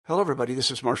Hello, everybody. This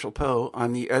is Marshall Poe.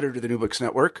 I'm the editor of the New Books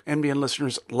Network. NBN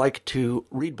listeners like to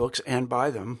read books and buy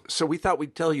them. So we thought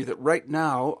we'd tell you that right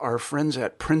now, our friends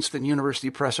at Princeton University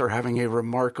Press are having a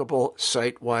remarkable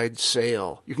site-wide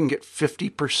sale. You can get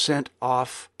 50%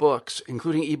 off books,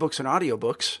 including ebooks and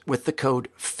audiobooks, with the code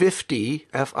 50,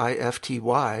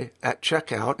 F-I-F-T-Y, at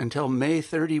checkout until May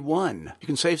 31. You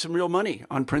can save some real money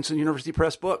on Princeton University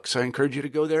Press books. I encourage you to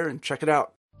go there and check it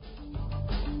out.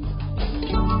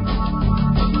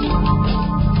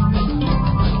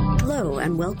 Hello,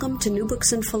 and welcome to New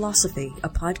Books in Philosophy, a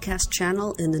podcast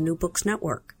channel in the New Books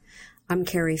Network. I'm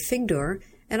Carrie Figdor,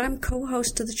 and I'm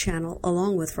co-host of the channel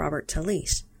along with Robert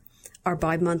Talisse. Our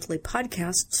bi-monthly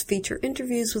podcasts feature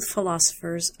interviews with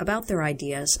philosophers about their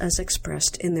ideas as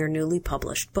expressed in their newly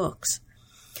published books.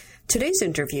 Today's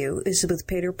interview is with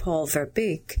Peter Paul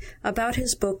Verbeek about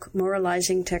his book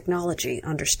Moralizing Technology,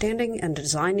 Understanding and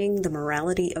Designing the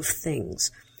Morality of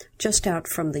Things, just out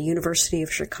from the University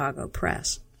of Chicago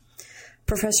Press.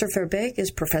 Professor Verbeek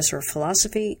is professor of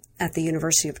philosophy at the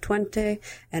University of Twente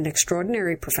and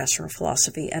extraordinary professor of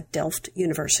philosophy at Delft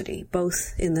University,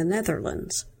 both in the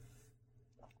Netherlands.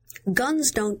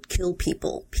 Guns don't kill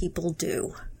people, people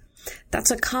do.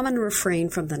 That's a common refrain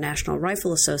from the National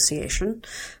Rifle Association,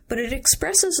 but it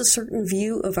expresses a certain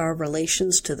view of our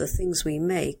relations to the things we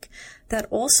make that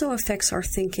also affects our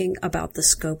thinking about the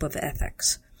scope of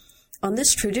ethics. On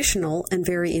this traditional and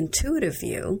very intuitive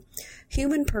view,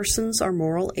 human persons are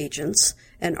moral agents,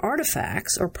 and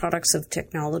artifacts, or products of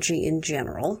technology in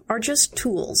general, are just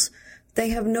tools. They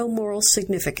have no moral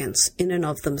significance in and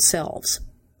of themselves.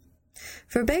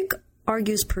 Verbeek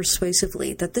argues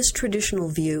persuasively that this traditional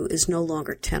view is no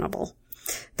longer tenable,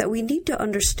 that we need to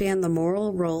understand the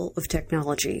moral role of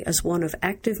technology as one of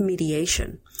active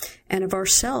mediation, and of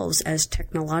ourselves as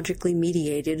technologically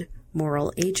mediated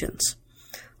moral agents.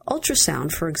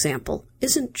 Ultrasound, for example,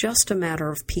 isn't just a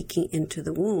matter of peeking into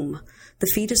the womb. The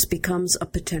fetus becomes a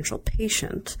potential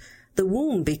patient. The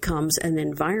womb becomes an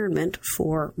environment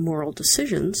for moral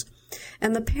decisions,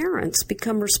 and the parents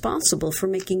become responsible for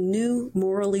making new,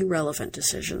 morally relevant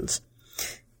decisions.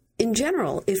 In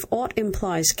general, if aught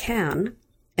implies can,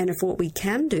 and if what we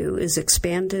can do is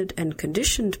expanded and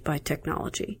conditioned by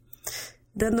technology,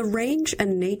 then the range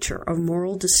and nature of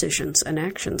moral decisions and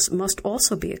actions must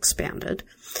also be expanded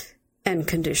and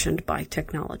conditioned by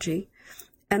technology,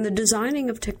 and the designing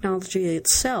of technology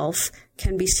itself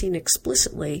can be seen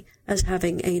explicitly as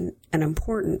having an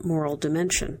important moral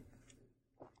dimension.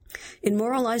 In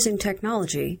Moralizing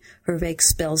Technology, Verbeek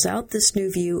spells out this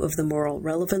new view of the moral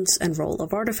relevance and role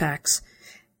of artifacts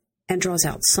and draws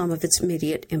out some of its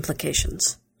immediate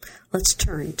implications. Let's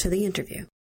turn to the interview.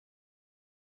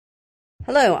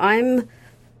 Hello, I'm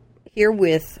here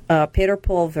with Peter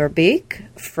Paul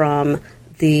Verbeek from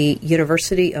the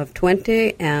University of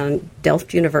Twente and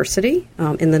Delft University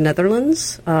in the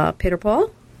Netherlands. Peter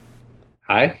Paul?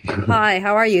 Hi. Hi,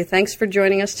 how are you? Thanks for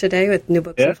joining us today with New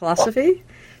Books in Philosophy.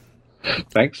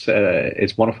 Thanks.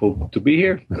 It's wonderful to be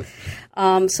here.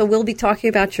 So we'll be talking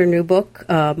about your new book,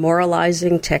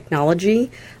 Moralizing Technology,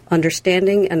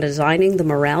 Understanding and Designing the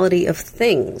Morality of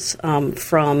Things,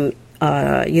 from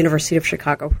University of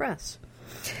Chicago Press.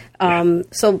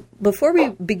 So before we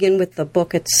begin with the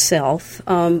book itself,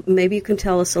 maybe you can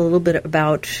tell us a little bit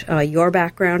about your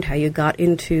background, how you got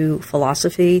into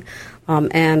philosophy,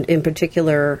 and in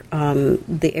particular,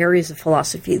 the areas of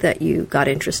philosophy that you got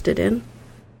interested in.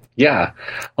 Yeah.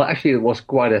 Well, actually, it was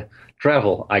quite a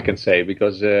travel, I can say,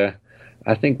 because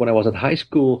I think when I was at high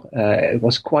school, it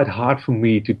was quite hard for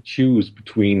me to choose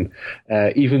between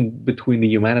the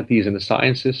humanities and the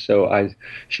sciences. So I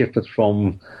shifted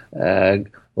from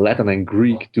Latin and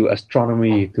Greek to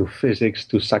astronomy, to physics,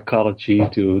 to psychology,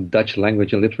 to Dutch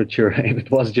language and literature. And it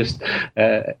was just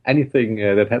anything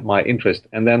that had my interest.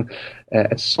 And then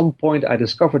at some point I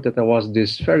discovered that there was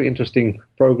this very interesting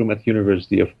program at the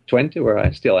University of Twente, where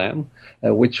I still am,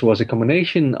 which was a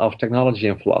combination of technology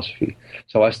and philosophy.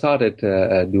 So I started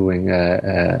doing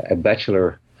a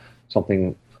bachelor,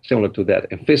 something similar to that,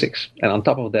 in physics. And on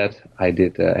top of that, I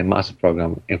did a master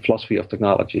program in philosophy of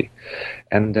technology.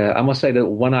 And I must say that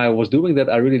when I was doing that,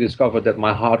 I really discovered that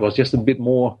my heart was just a bit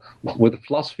more with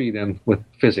philosophy than with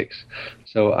physics.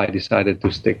 So I decided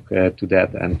to stick to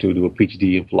that and to do a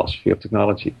PhD in philosophy of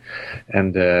technology.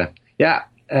 And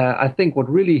I think what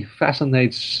really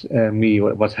fascinates me,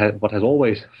 what has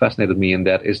always fascinated me in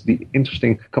that, is the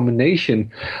interesting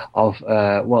combination of,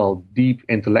 deep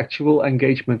intellectual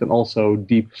engagement and also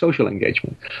deep social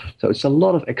engagement. So it's a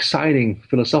lot of exciting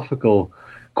philosophical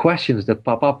questions that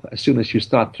pop up as soon as you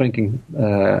start thinking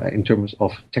in terms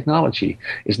of technology.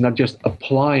 It's not just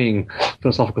applying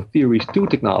philosophical theories to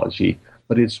technology,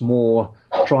 but it's more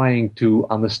trying to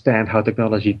understand how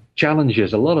technology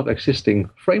challenges a lot of existing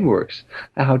frameworks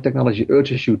and how technology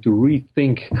urges you to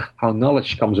rethink how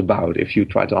knowledge comes about if you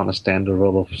try to understand the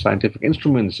role of scientific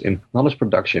instruments in knowledge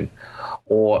production.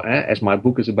 Or, as my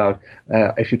book is about,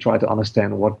 if you try to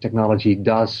understand what technology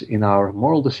does in our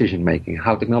moral decision making,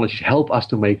 how technology help us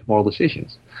to make moral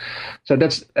decisions. So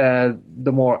that's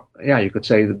the more, you could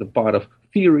say, the part of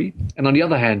theory. And on the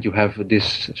other hand, you have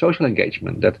this social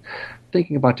engagement that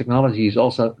thinking about technology is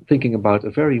also thinking about a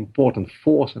very important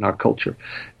force in our culture.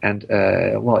 And,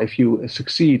 if you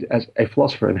succeed as a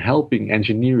philosopher in helping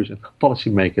engineers and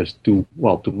policymakers to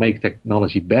make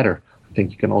technology better, I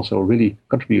think you can also really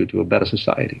contribute to a better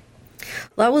society.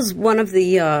 Well, that was one of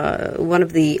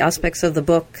the aspects of the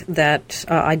book that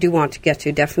I do want to get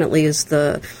to. Definitely is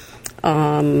the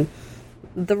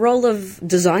role of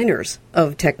designers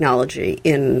of technology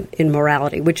in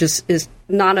morality, which is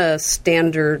not a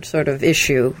standard sort of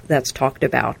issue that's talked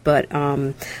about. But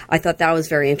I thought that was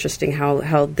very interesting,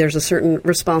 how there's a certain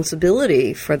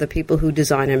responsibility for the people who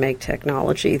design and make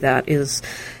technology that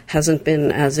hasn't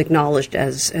been as acknowledged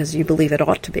as you believe it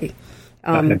ought to be.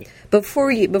 Before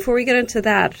we get into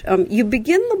that, you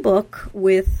begin the book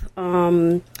with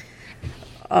an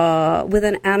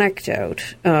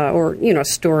anecdote or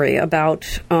story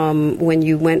about when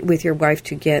you went with your wife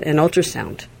to get an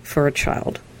ultrasound for a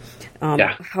child.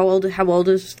 How old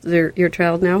is your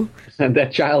child now? And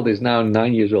that child is now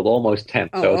 9 years old, almost 10.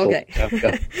 Oh, okay.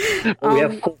 We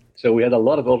have 4, so we had a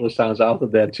lot of ultrasounds after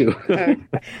that too.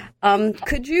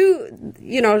 Could you,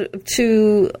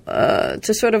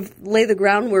 to sort of lay the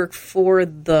groundwork for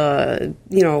the,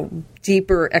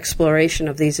 deeper exploration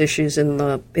of these issues in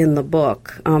the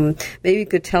book? Maybe you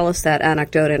could tell us that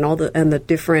anecdote and the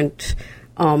different,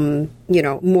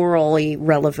 morally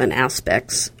relevant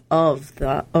aspects of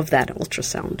that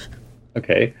ultrasound.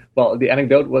 Okay. Well, the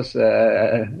anecdote was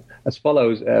as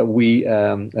follows. We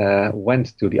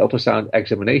went to the ultrasound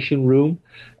examination room.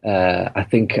 I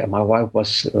think my wife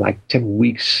was like 10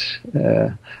 weeks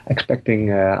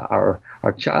expecting our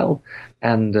child.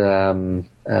 And,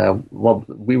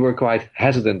 we were quite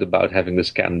hesitant about having the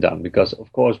scan done because,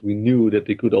 of course, we knew that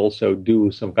they could also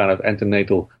do some kind of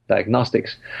antenatal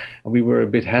diagnostics. And we were a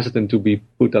bit hesitant to be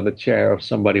put on the chair of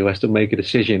somebody who has to make a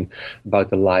decision about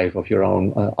the life of your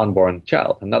own unborn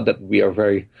child. And not that we are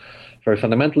very, very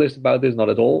fundamentalist about this, not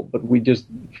at all, but we just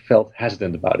felt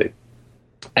hesitant about it.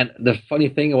 And the funny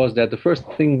thing was that the first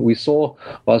thing we saw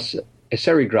was a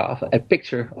serigraph, a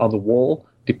picture on the wall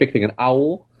depicting an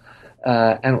owl.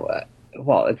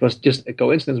 It was just a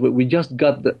coincidence, but we just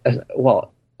got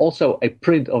also a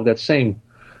print of that same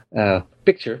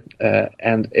picture,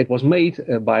 and it was made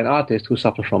by an artist who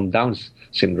suffers from Down's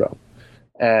syndrome.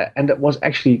 And that was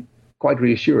actually quite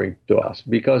reassuring to us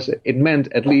because it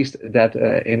meant at least that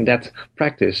in that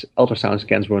practice, ultrasound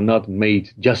scans were not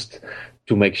made just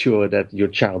to make sure that your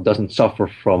child doesn't suffer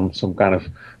from some kind of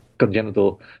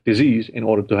congenital disease in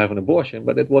order to have an abortion,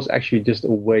 but it was actually just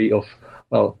a way of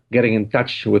getting in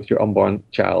touch with your unborn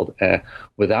child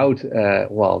without,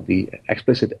 the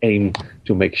explicit aim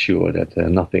to make sure that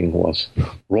nothing was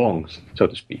wrong, so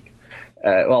to speak.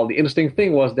 The interesting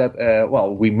thing was that,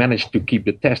 we managed to keep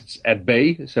the tests at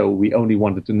bay, so we only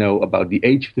wanted to know about the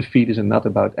age of the fetus and not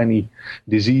about any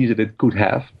disease that it could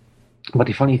have. But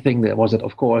the funny thing was that,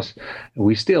 of course,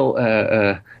 we still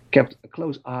kept a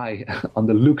close eye on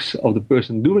the looks of the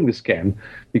person doing the scan,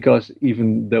 because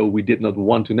even though we did not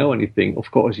want to know anything, of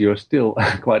course, you're still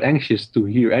quite anxious to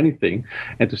hear anything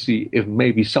and to see if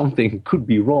maybe something could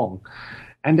be wrong.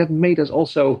 And that made us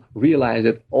also realize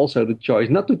that also the choice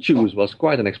not to choose was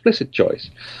quite an explicit choice,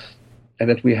 and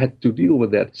that we had to deal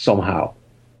with that somehow.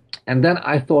 And then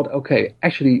I thought, okay,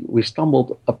 actually we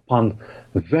stumbled upon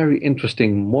a very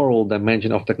interesting moral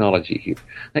dimension of technology here.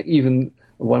 And even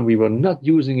when we were not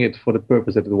using it for the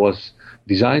purpose that it was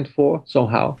designed for,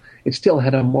 somehow, it still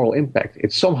had a moral impact.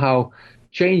 It somehow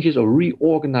changes or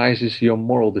reorganizes your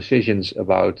moral decisions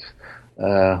about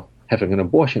having an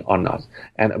abortion or not.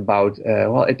 And about,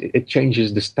 it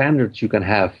changes the standards you can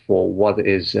have for what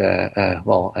is,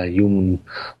 a human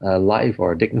life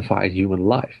or a dignified human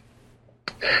life.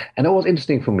 And that was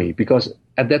interesting for me because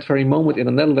at that very moment in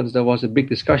the Netherlands, there was a big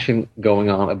discussion going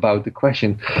on about the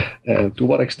question to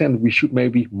what extent we should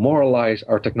maybe moralize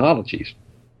our technologies.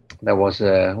 There was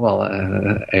a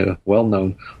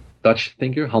well-known Dutch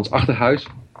thinker, Hans Achterhuis,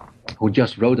 who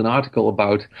just wrote an article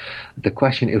about the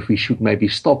question if we should maybe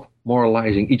stop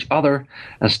moralizing each other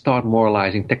and start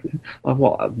moralizing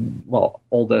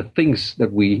all the things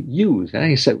that we use. And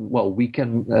he said, well, we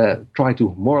can try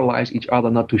to moralize each other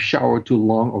not to shower too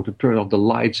long or to turn off the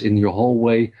lights in your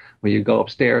hallway when you go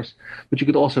upstairs, but you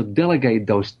could also delegate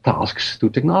those tasks to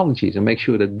technologies and make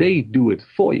sure that they do it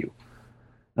for you.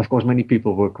 Of course, many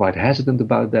people were quite hesitant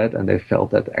about that, and they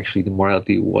felt that actually the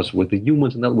morality was with the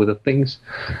humans and not with the things.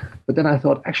 But then I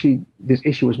thought, actually, this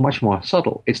issue is much more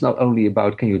subtle. It's not only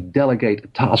about can you delegate a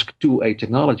task to a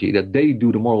technology, that they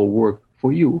do the moral work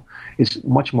for you. It's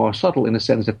much more subtle in the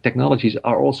sense that technologies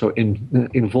are also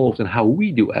involved in how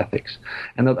we do ethics.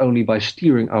 And not only by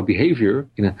steering our behavior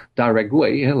in a direct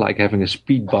way, like having a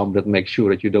speed bump that makes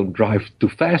sure that you don't drive too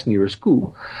fast near a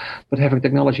school, but having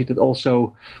technology that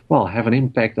also, have an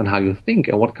impact on how you think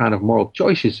and what kind of moral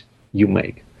choices you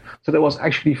make. So that was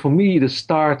actually, for me, the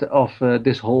start of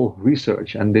this whole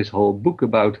research and this whole book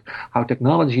about how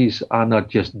technologies are not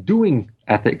just doing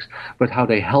ethics, but how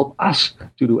they help us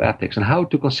to do ethics and how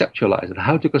to conceptualize it,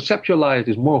 how to conceptualize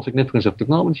this moral significance of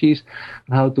technologies,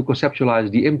 and how to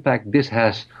conceptualize the impact this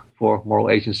has for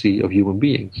moral agency of human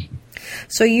beings.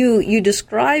 So you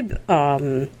describe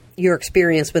your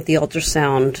experience with the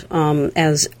ultrasound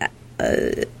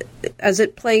as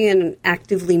it playing an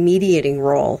actively mediating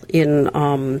role in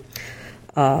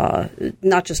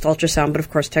not just ultrasound, but of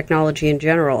course technology in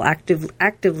general,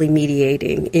 actively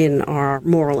mediating in our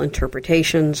moral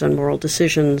interpretations and moral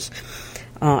decisions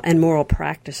and moral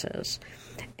practices.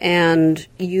 And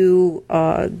you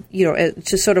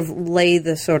to sort of lay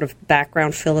the sort of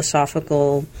background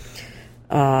philosophical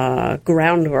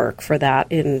groundwork for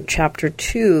that in Chapter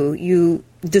 2, you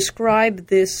describe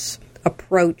this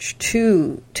approach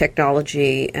to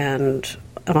technology and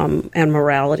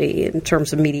morality in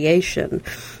terms of mediation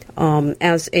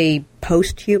as a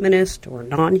post-humanist or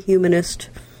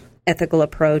non-humanist ethical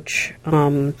approach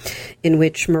in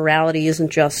which morality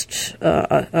isn't just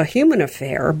a human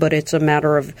affair, but it's a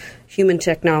matter of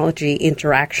human-technology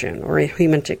interaction or a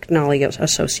human-technology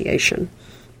association.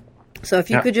 So if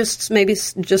you could just maybe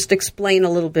just explain a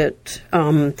little bit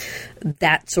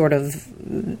that sort of,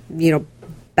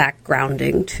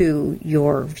 backgrounding to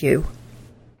your view.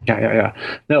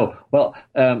 No, well,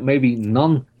 maybe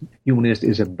non-humanist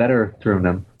is a better term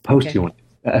than post-humanist.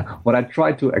 Okay. What I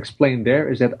try to explain there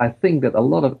is that I think that a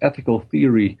lot of ethical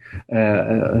theory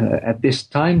at this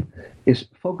time is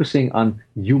focusing on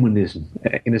humanism,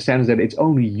 in the sense that it's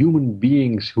only human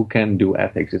beings who can do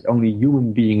ethics. It's only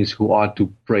human beings who are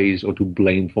to praise or to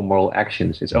blame for moral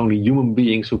actions. It's only human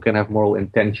beings who can have moral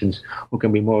intentions, who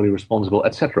can be morally responsible,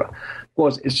 etc. Of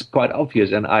course, it's quite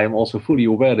obvious, and I am also fully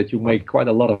aware that you make quite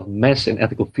a lot of mess in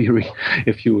ethical theory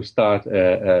if you start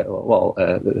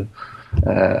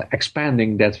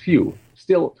expanding that view.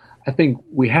 Still, I think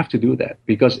we have to do that,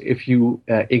 because if you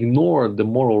ignore the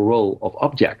moral role of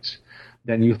objects,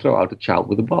 then you throw out the child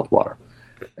with the bathwater.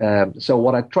 So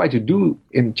what I try to do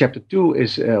in Chapter 2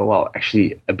 is,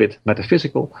 actually a bit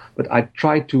metaphysical, but I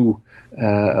try to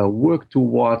work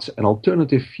towards an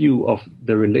alternative view of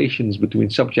the relations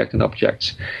between subject and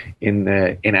objects in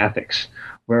ethics,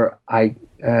 where I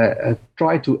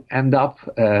try to end up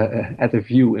at a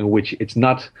view in which it's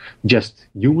not just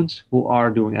humans who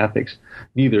are doing ethics,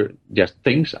 neither just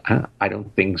things. I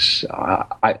don't think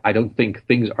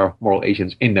things are moral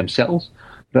agents in themselves,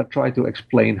 but I try to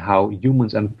explain how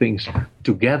humans and things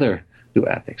together do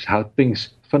ethics, how things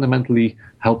fundamentally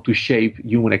help to shape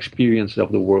human experience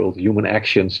of the world, human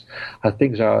actions, how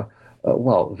things are,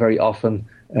 very often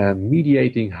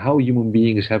mediating how human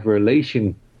beings have a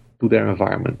relation to their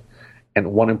environment.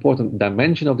 And one important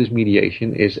dimension of this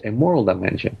mediation is a moral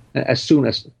dimension. As soon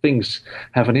as things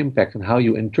have an impact on how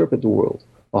you interpret the world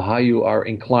or how you are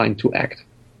inclined to act,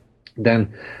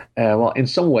 then, in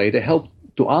some way they help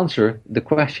to answer the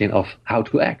question of how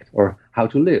to act or how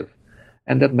to live.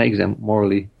 And that makes them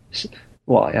morally, it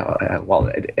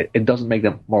doesn't make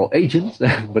them moral agents,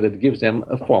 but it gives them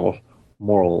a form of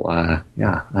moral,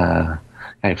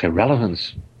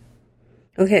 relevance.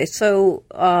 Okay, so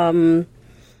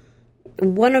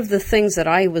one of the things that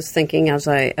I was thinking as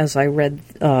I read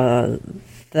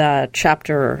the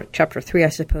chapter 3, I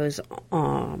suppose,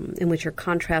 in which you're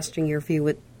contrasting your view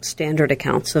with standard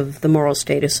accounts of the moral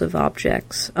status of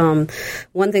objects.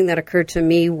 One thing that occurred to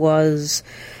me was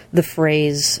the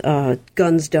phrase,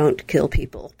 guns don't kill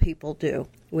people, people do,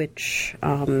 which,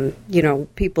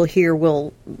 people here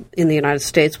will, in the United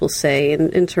States, will say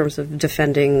in terms of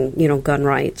defending, gun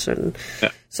rights and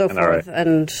so forth.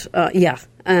 Right.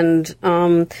 And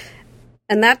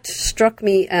that struck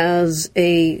me as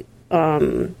a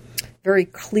very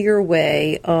clear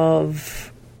way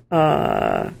of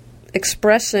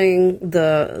expressing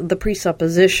the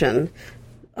presupposition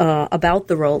about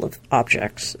the role of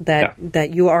objects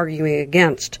that you're arguing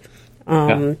against.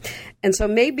 And so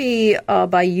maybe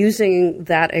by using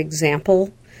that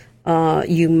example,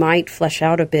 you might flesh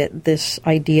out a bit this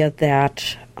idea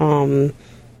that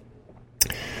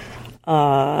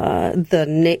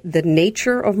the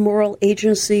nature of moral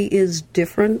agency is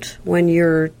different when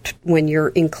you're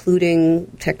including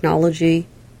technology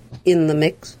in the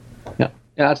mix.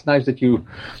 Yeah, it's nice that you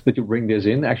bring this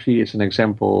in. Actually, it's an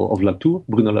example of Latour,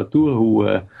 Bruno Latour,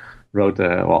 who wrote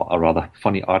a rather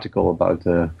funny article about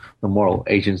the moral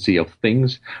agency of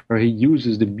things, where he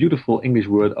uses the beautiful English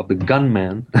word of the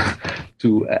gunman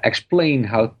to explain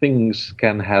how things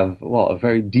can have a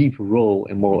very deep role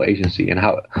in moral agency, and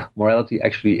how morality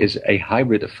actually is a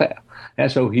hybrid affair.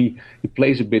 And so he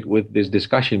plays a bit with this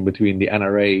discussion between the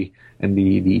NRA and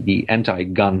the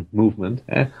anti-gun movement.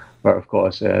 Where, of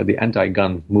course, the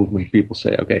anti-gun movement people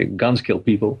say, okay, guns kill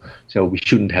people, so we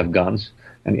shouldn't have guns.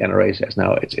 And the NRA says,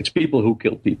 no, it's people who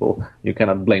kill people. You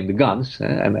cannot blame the guns.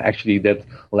 And actually, that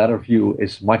latter view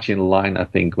is much in line, I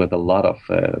think, with a lot of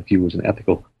views in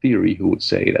ethical theory who would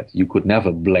say that you could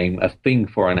never blame a thing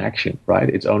for an action, right?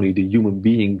 It's only the human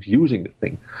being using the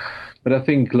thing. But I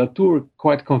think Latour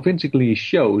quite convincingly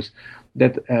shows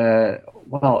that,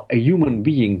 a human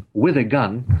being with a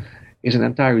gun is an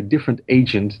entirely different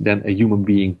agent than a human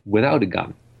being without a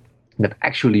gun. That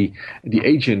actually the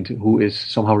agent who is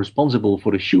somehow responsible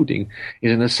for the shooting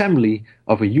is an assembly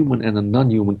of a human and a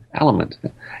non-human element.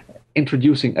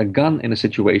 Introducing a gun in a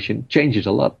situation changes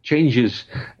a lot, changes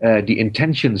the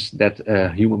intentions that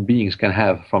human beings can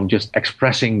have, from just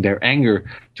expressing their anger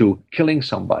to killing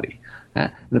somebody.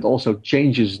 That also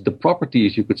changes the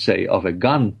properties, you could say, of a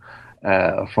gun,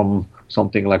 from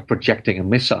something like projecting a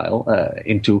missile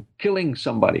into killing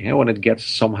somebody, when it gets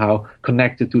somehow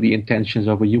connected to the intentions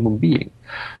of a human being.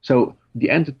 So the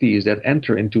entities that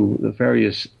enter into the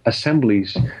various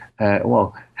assemblies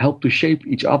help to shape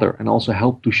each other, and also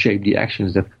help to shape the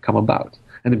actions that come about.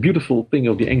 And the beautiful thing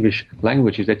of the English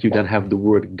language is that you then have the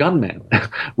word gunman,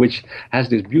 which has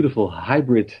this beautiful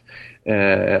hybrid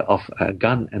of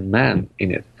gun and man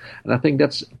in it. And I think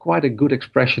that's quite a good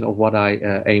expression of what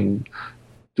I aim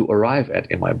to arrive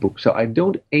at in my book. So I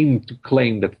don't aim to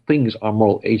claim that things are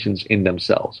moral agents in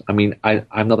themselves. I mean,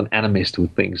 I'm not an animist who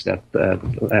thinks that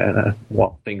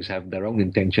things have their own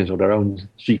intentions or their own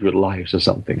secret lives or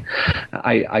something.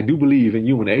 I do believe in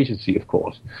human agency, of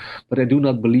course, but I do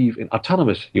not believe in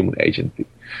autonomous human agency.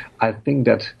 I think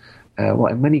that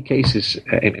in many cases,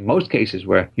 in most cases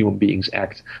where human beings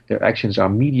act, their actions are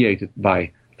mediated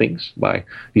by things, by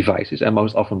devices, and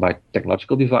most often by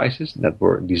technological devices that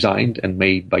were designed and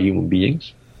made by human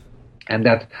beings. And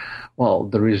that,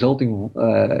 the resulting,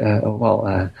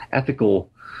 ethical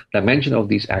dimension of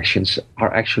these actions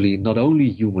are actually not only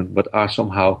human, but are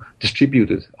somehow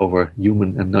distributed over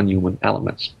human and non-human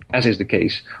elements, as is the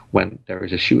case when there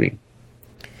is a shooting.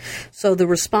 So the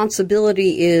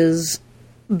responsibility is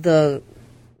the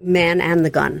man and the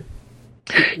gun.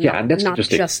 And that's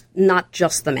interesting. Not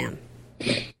just the man.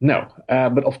 No,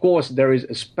 but of course there is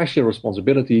a special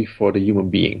responsibility for the human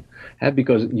being,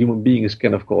 because human beings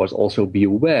can, of course, also be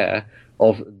aware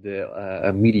of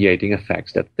the mediating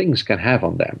effects that things can have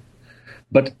on them.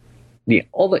 But the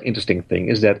other interesting thing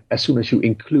is that as soon as you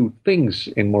include things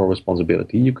in moral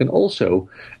responsibility, you can also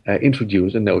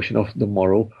introduce a notion of the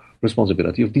moral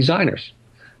responsibility of designers.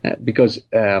 Because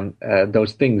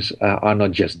those things are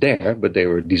not just there, but they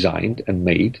were designed and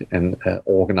made and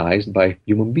organized by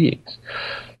human beings.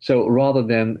 So rather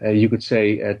than, you could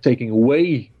say, taking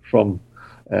away from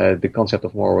the concept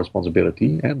of moral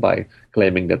responsibility by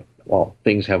claiming that,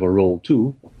 things have a role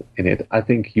too in it, I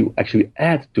think you actually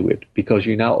add to it, because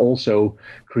you now also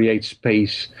create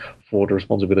space for the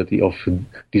responsibility of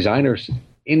designers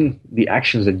in the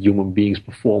actions that human beings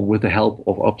perform with the help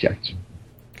of objects.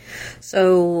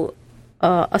 So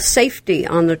a safety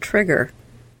on the trigger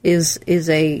is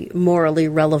a morally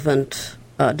relevant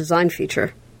design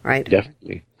feature, right?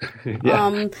 Definitely.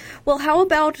 Yeah. Well, how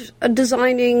about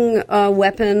designing a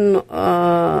weapon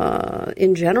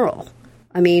in general?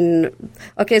 I mean,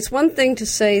 okay, it's one thing to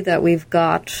say that we've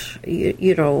got,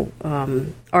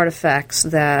 artifacts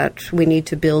that we need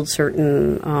to build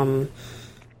certain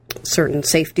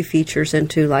safety features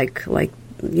into, like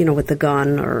with the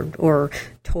gun or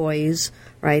toys,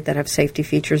 right, that have safety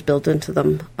features built into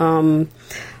them.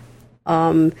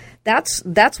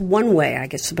 That's one way, I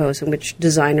guess, suppose, in which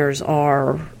designers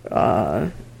are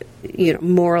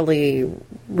morally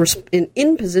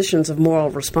in positions of moral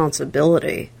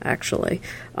responsibility, actually.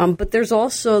 But there's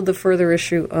also the further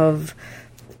issue of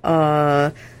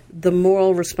the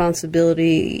moral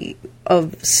responsibility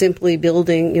of simply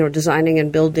building, designing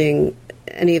and building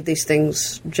any of these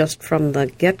things just from the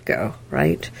get-go,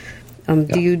 right?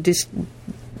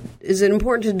 Is it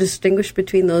important to distinguish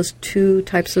between those two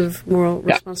types of moral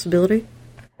responsibility?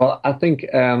 Well, I think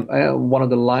one of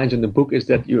the lines in the book is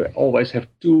that you always have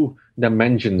two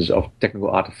dimensions of technical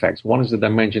artifacts. One is the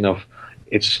dimension of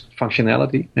its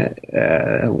functionality,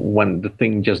 when the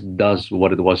thing just does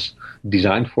what it was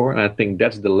designed for. And I think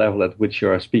that's the level at which you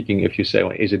are speaking if you say,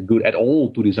 well, is it good at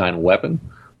all to design a weapon?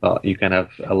 You can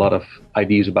have a lot of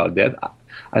ideas about that.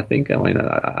 I think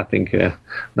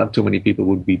not too many people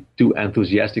would be too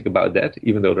enthusiastic about that,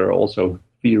 even though there are also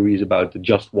theories about the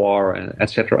just war,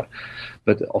 etc.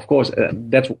 But of course,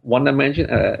 that's one dimension.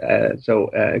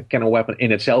 Can a weapon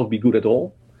in itself be good at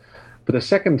all? But the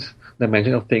second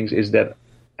dimension of things is that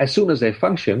as soon as they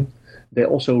function, they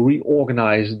also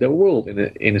reorganize their world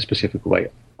in a specific way.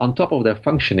 On top of their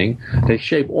functioning, they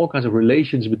shape all kinds of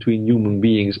relations between human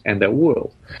beings and their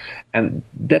world. And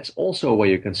that's also where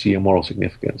you can see a moral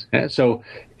significance. So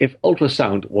if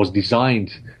ultrasound was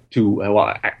designed to,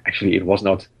 actually it was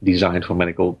not designed for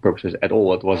medical purposes at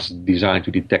all. It was designed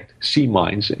to detect sea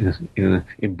mines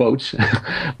in boats.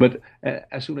 But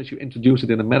as soon as you introduce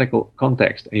it in a medical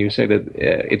context and you say that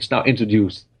it's now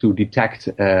introduced to detect,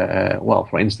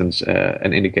 for instance,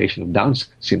 an indication of Down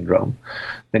syndrome,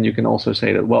 then you can also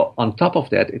say that, well, on top of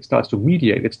that, it starts to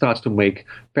mediate, it starts to make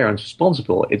parents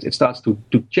responsible, it starts to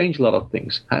change a lot of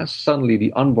things. Suddenly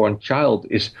the unborn child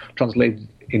is translated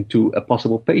into a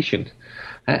possible patient.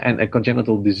 And a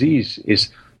congenital disease is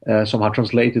somehow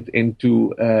translated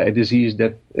into a disease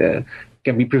that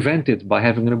can be prevented by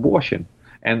having an abortion.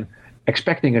 And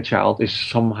expecting a child is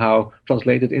somehow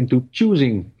translated into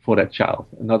choosing for that child,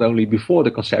 not only before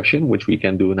the conception, which we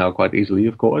can do now quite easily,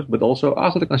 of course, but also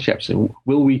after the conception.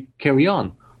 Will we carry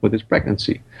on with this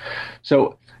pregnancy?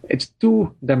 So it's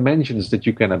two dimensions that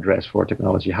you can address for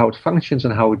technology, how it functions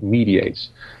and how it mediates.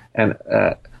 And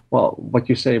what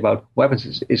you say about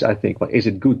weapons is I think, is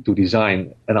it good to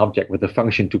design an object with the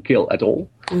function to kill at all?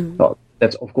 Mm-hmm. Well,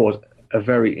 that's, of course, a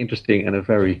very interesting and a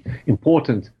very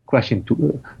important question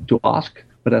to ask.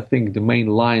 But I think the main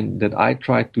line that I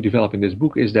tried to develop in this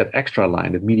book is that extra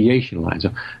line, that mediation line.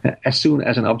 So as soon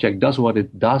as an object does what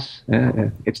it does,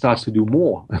 it starts to do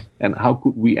more. And how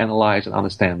could we analyze and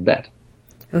understand that?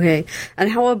 Okay. And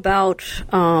how about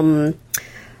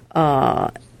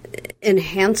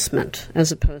enhancement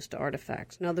as opposed to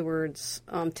artifacts? In other words,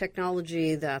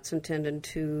 technology that's intended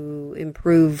to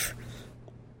improve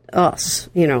us,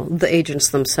 the agents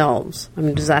themselves. I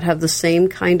mean, does that have the same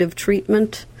kind of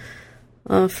treatment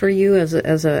for you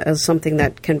as something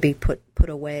that can be put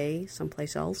away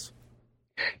someplace else?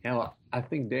 Yeah, well, I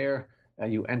think there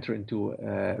you enter into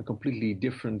a completely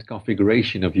different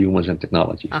configuration of humans and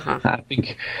technology. Uh-huh. I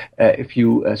think if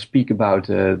you speak about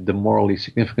the morally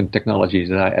significant technologies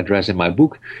that I address in my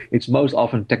book, it's most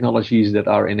often technologies that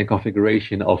are in a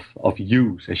configuration of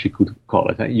use, as you could call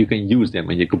it. You can use them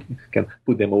and you can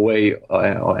put them away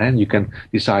and you can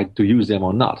decide to use them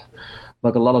or not.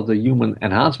 But a lot of the human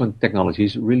enhancement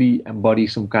technologies really embody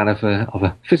some kind of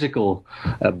a physical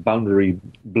boundary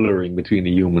blurring between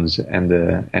the humans and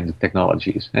the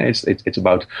technologies. It's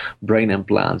about brain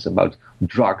implants, about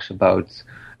drugs, about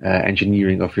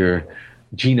engineering of your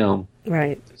genome.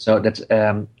 Right. So that's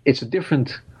it's a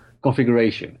different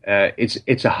configuration.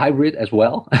 It's a hybrid as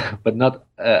well, but not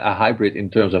a hybrid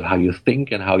in terms of how you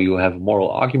think and how you have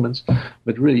moral arguments,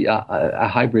 but really a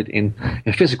hybrid in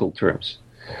physical terms.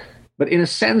 But in a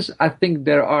sense, I think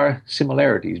there are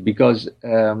similarities because,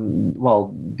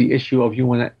 the issue of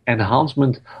human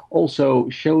enhancement also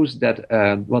shows that,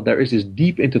 there is this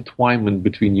deep intertwinement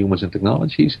between humans and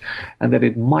technologies, and that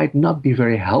it might not be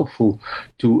very helpful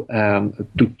to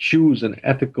choose an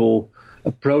ethical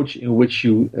approach in which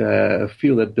you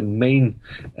feel that the main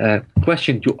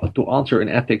question to answer in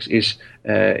ethics is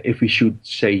if we should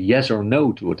say yes or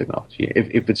no to a technology,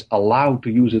 if it's allowed to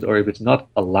use it or if it's not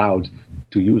allowed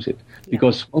to use it.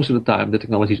 Because most of the time the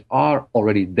technologies are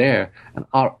already there and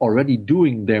are already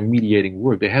doing their mediating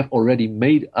work. They have already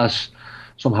made us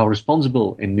somehow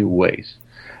responsible in new ways.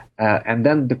 And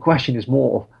then the question is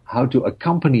more of how to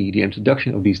accompany the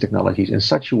introduction of these technologies in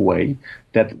such a way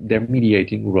that their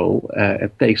mediating role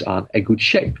takes on a good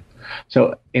shape.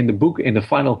 So in the book, in the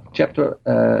final chapter,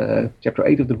 chapter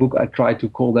 8 of the book, I try to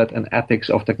call that an ethics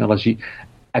of technology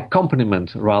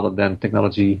accompaniment rather than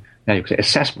technology, you could say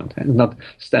assessment, and not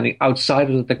standing outside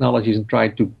of the technologies and try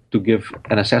to give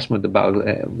an assessment about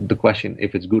the question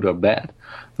if it's good or bad,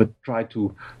 but try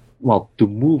to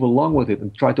move along with it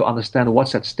and try to understand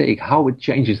what's at stake, how it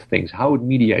changes things, how it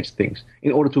mediates things,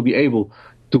 in order to be able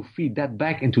to feed that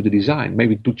back into the design,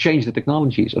 maybe to change the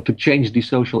technologies or to change the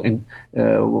social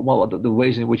the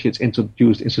ways in which it's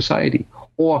introduced in society,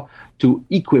 or to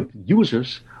equip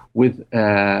users with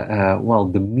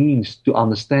the means to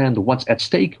understand what's at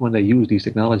stake when they use these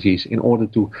technologies, in order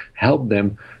to help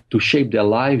them to shape their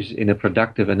lives in a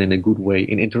productive and in a good way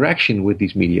in interaction with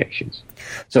these mediations.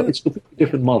 So it's a completely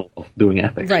different model of doing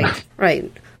ethics.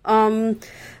 Right.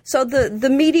 So the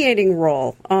mediating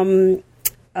role,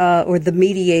 or the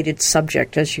mediated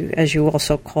subject, as you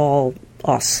also call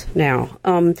us now,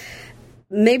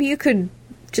 maybe you could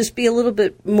just be a little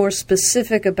bit more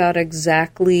specific about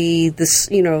exactly this,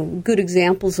 good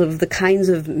examples of the kinds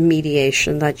of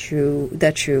mediation that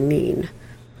you mean.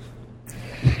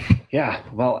 Yeah,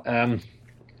 well,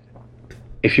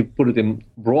 if you put it in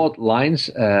broad lines,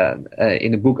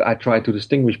 in the book I try to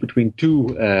distinguish between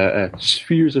two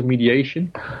spheres of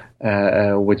mediation,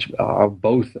 which are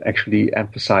both actually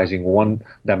emphasizing one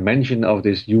dimension of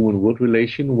this human-world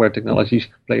relation where technologies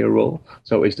play a role.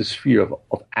 So it's the sphere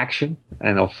of action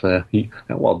and of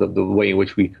the way in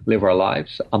which we live our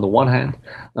lives on the one hand.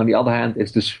 On the other hand,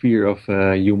 it's the sphere of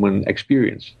human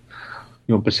experience,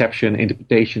 human perception,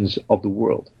 interpretations of the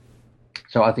world.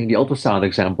 So I think the ultrasound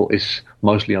example is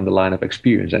mostly on the line of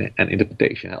experience and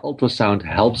interpretation. Ultrasound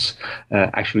helps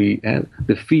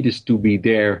the fetus to be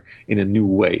there in a new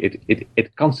way.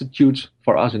 It constitutes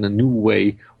for us in a new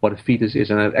way what a fetus is,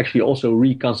 and it actually also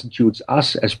reconstitutes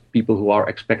us as people who are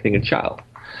expecting a child.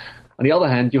 On the other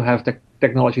hand, you have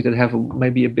technology that have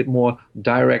maybe a bit more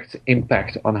direct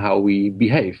impact on how we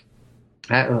behave.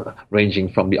 Ranging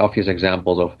from the obvious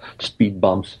examples of speed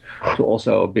bumps to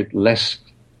also a bit less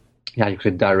you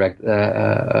could direct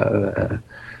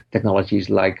technologies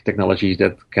like technologies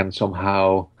that can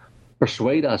somehow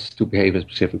persuade us to behave in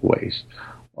specific ways,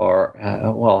 or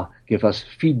give us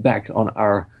feedback on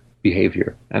our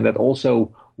behavior, and that also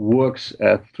works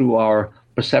through our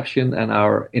perception and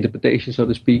our interpretation, so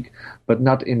to speak, but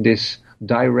not in this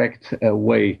direct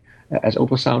way as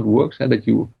ultrasound works, and that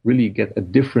you really get a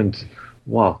different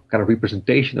kind of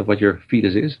representation of what your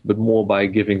fetus is, but more by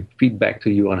giving feedback to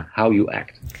you on how you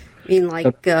act. You mean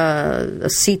like a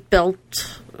seatbelt,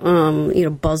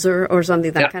 buzzer or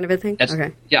something, that kind of a thing?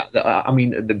 Okay. Yeah,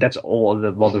 that's all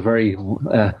the very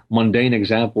mundane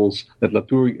examples that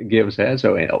Latour gives.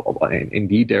 So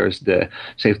indeed, there's the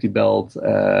safety belt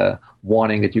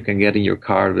warning that you can get in your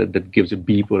car that gives a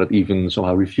beep, or that even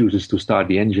somehow refuses to start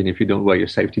the engine if you don't wear your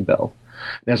safety belt.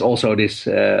 There's also this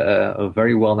a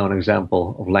very well-known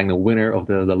example of Langdon Winner, of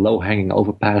the low-hanging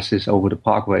overpasses over the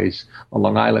parkways on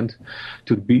Long Island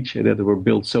to the beach, that were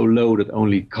built so low that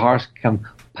only cars can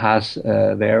pass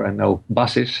there and no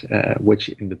buses, which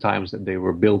in the times that they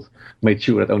were built made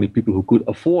sure that only people who could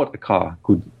afford a car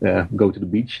could go to the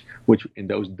beach, which in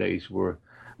those days were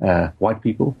white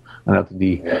people and not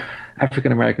the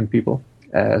African American people.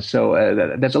 So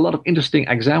there's a lot of interesting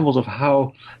examples of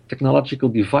how technological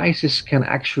devices can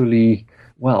actually,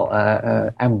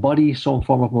 embody some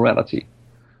form of morality.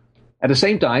 At the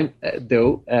same time,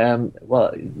 though,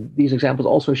 these examples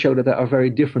also show that there are very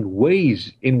different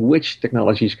ways in which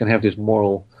technologies can have this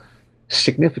moral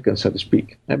significance, so to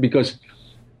speak. Because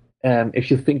if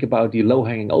you think about the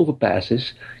low-hanging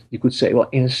overpasses, you could say, well,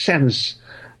 in a sense,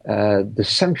 the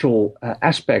central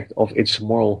aspect of its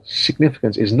moral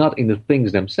significance is not in the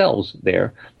things themselves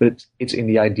there, but it's in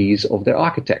the ideas of their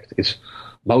architect. It's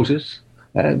Moses,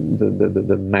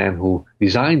 the man who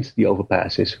designed the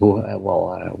overpasses, who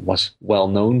was well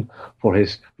known for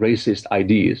his racist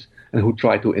ideas and who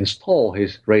tried to install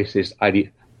his racist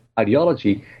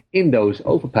ideology in those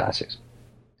overpasses.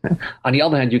 On the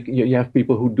other hand, you have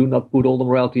people who do not put all the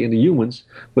morality in the humans,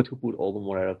 but who put all the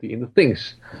morality in the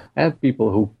things. And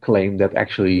people who claim that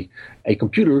actually a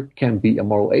computer can be a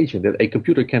moral agent, that a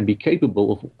computer can be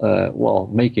capable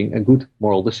of making a good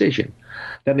moral decision.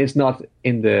 Then it's not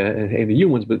in the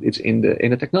humans, but it's in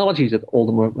the technologies that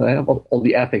all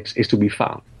the ethics is to be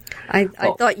found. I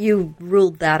thought you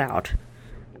ruled that out.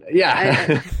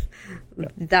 Yeah,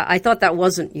 I thought that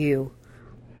wasn't you.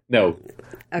 No.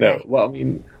 Okay. No. Well, I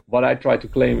mean, what I try to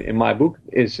claim in my book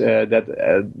is that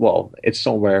it's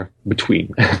somewhere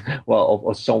between,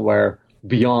 or somewhere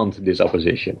beyond this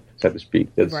opposition, so to speak.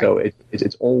 Right. So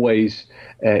it's always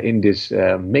in this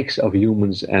mix of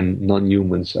humans and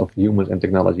non-humans, of humans and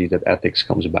technology, that ethics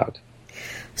comes about.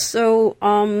 So,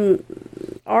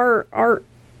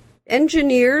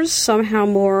 engineers somehow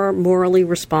more morally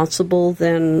responsible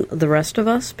than the rest of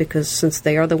us, because since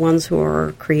they are the ones who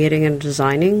are creating and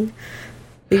designing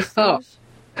these things?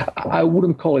 I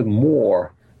wouldn't call it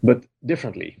more, but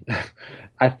differently.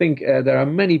 I think there are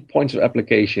many points of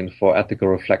application for ethical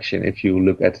reflection if you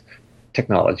look at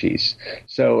technologies.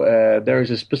 So there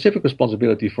is a specific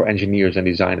responsibility for engineers and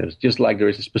designers, just like there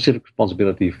is a specific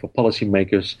responsibility for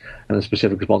policymakers and a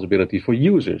specific responsibility for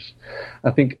users.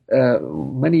 I think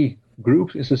many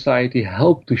groups in society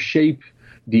help to shape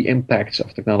the impacts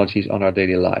of technologies on our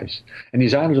daily lives. And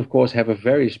designers, of course, have a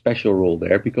very special role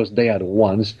there because they are the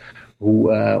ones who,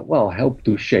 help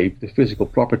to shape the physical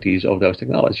properties of those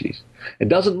technologies. It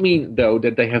doesn't mean, though,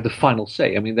 that they have the final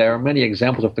say. I mean, there are many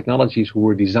examples of technologies who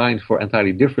were designed for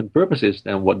entirely different purposes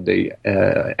than what they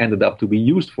ended up to be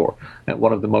used for. And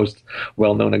one of the most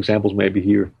well-known examples maybe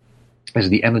here is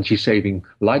the energy-saving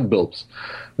light bulbs,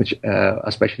 which,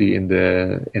 especially in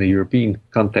the European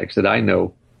context that I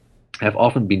know, have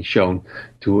often been shown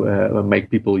to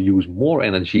make people use more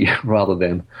energy rather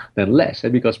than less,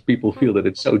 because people feel that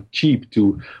it's so cheap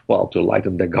to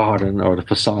lighten their garden or the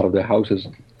facade of their houses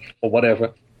or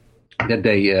whatever, that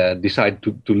they decide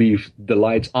to leave the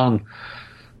lights on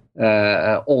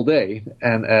all day,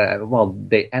 and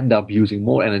they end up using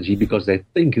more energy because they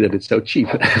think that it's so cheap.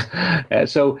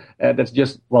 So that's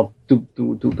just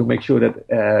to make sure that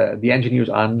the engineers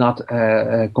are not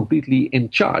completely in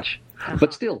charge,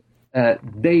 but still.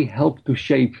 They help to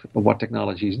shape what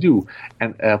technologies do.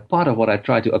 And part of what I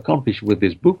try to accomplish with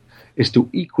this book is to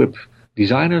equip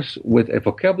designers with a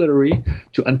vocabulary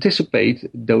to anticipate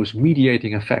those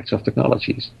mediating effects of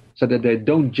technologies, so that they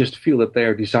don't just feel that they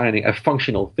are designing a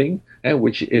functional thing,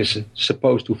 which is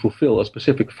supposed to fulfill a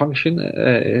specific function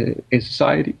in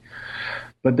society,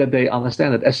 but that they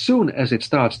understand that as soon as it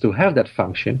starts to have that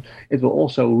function, it will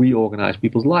also reorganize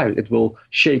people's lives. It will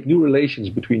shape new relations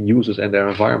between users and their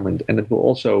environment, and it will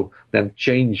also then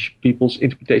change people's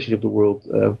interpretations of the world,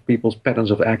 people's patterns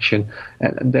of action,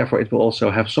 and therefore it will also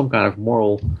have some kind of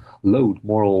moral load,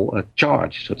 moral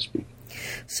charge, so to speak.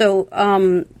 So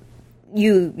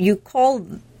you call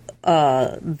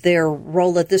their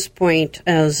role at this point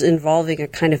as involving a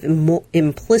kind of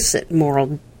implicit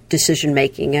moral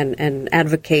decision-making and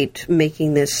advocate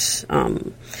making this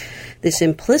this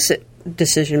implicit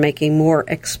decision-making more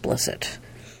explicit.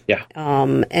 Yeah.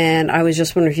 And I was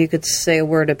just wondering if you could say a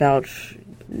word about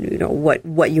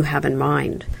what you have in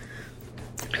mind.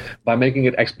 By making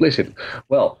it explicit.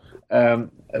 Well,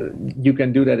 you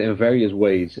can do that in various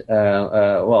ways.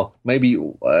 Maybe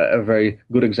a very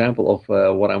good example of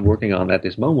what I'm working on at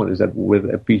this moment is that with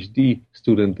a PhD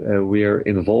student, we are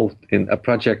involved in a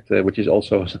project which is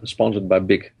also sponsored by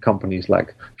big companies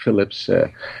like Philips,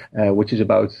 which is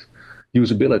about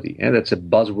usability. And that's a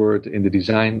buzzword in the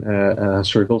design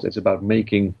circles. It's about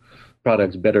making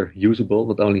products better usable,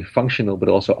 not only functional, but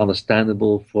also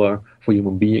understandable for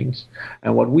human beings.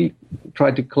 And what we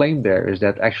try to claim there is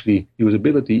that actually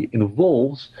usability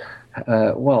involves,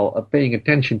 paying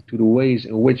attention to the ways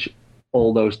in which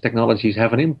all those technologies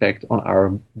have an impact on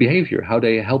our behavior, how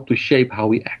they help to shape how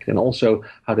we act, and also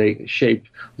how they shape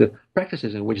the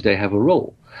practices in which they have a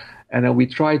role. And then we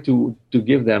try to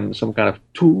give them some kind of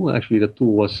tool. Actually, the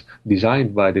tool was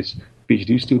designed by this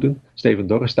PhD student, Steven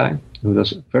Dorrestein, who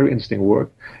does very interesting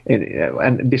work.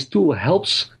 And this tool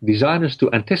helps designers to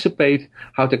anticipate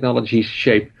how technologies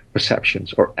shape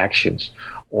perceptions or actions,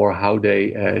 or how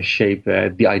they shape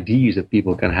the ideas that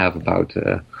people can have about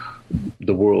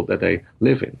the world that they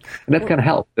live in. And that can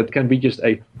help. That can be just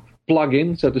a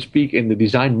plug-in, so to speak, in the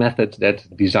design methods that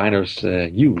designers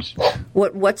use.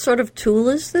 What sort of tool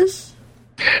is this?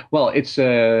 Well, it's we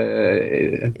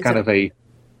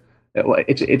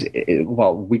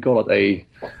call it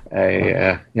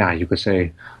you could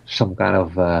say some kind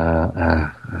of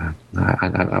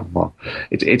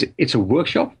it's a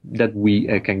workshop that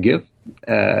we can give.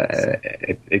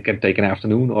 It can take an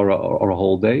afternoon or a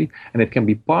whole day, and it can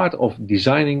be part of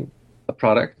designing a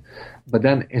product, but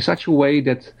then in such a way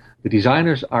that the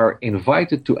designers are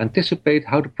invited to anticipate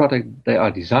how the product they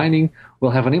are designing will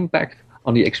have an impact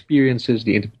on the experiences,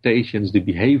 the interpretations, the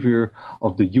behavior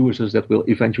of the users that will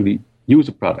eventually use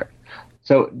the product.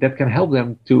 So that can help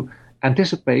them to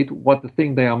anticipate what the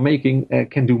thing they are making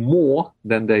can do more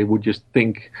than they would just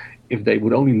think if they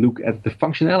would only look at the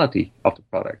functionality of the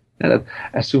product. And that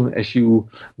as soon as you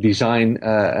design,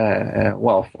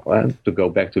 to go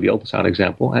back to the ultrasound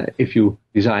example, if you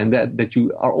design that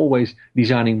you are always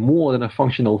designing more than a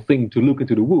functional thing to look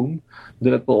into the womb,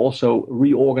 then it will also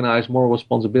reorganize moral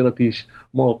responsibilities,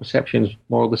 moral perceptions,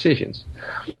 moral decisions.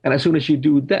 And as soon as you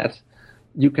do that,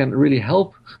 you can really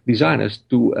help designers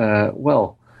to,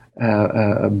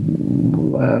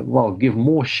 give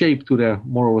more shape to their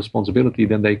moral responsibility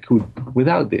than they could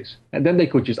without this. And then they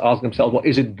could just ask themselves, well,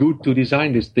 is it good to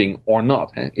design this thing or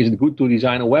not? Is it good to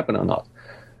design a weapon or not?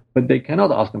 But they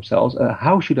cannot ask themselves,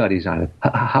 how should I design it?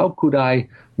 How could I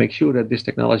make sure that this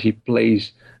technology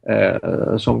plays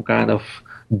some kind of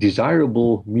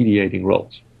desirable mediating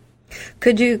roles?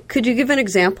 Could you give an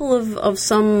example of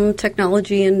some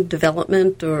technology in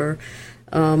development or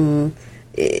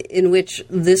in which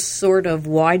this sort of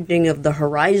widening of the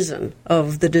horizon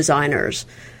of the designers,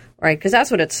 right? Because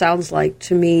that's what it sounds like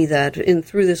to me, that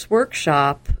through this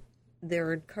workshop,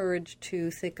 they're encouraged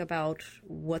to think about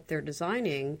what they're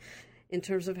designing in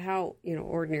terms of how,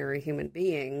 ordinary human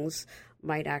beings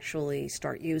might actually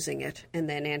start using it and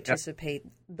then anticipate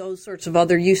those sorts of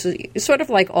other uses, sort of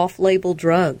like off-label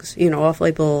drugs,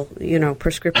 off-label,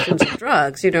 prescriptions of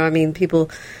drugs. People,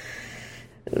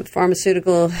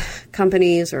 pharmaceutical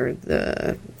companies or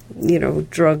the,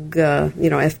 drug,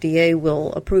 FDA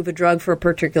will approve a drug for a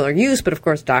particular use, but of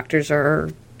course doctors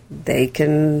they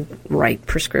can write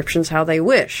prescriptions how they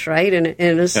wish, right? And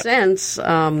in a sense,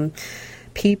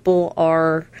 people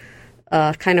are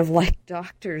kind of like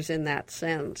doctors in that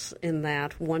sense, in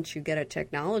that once you get a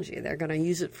technology, they're going to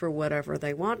use it for whatever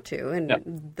they want to. And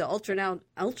the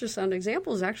ultrasound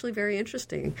example is actually very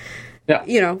interesting.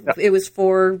 It was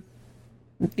for,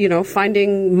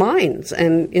 finding minds,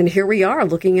 and here we are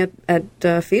looking at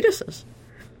fetuses.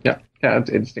 Yeah,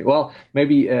 it's interesting. Well,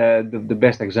 maybe the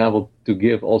best example to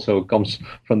give also comes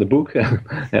from the book,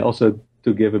 and also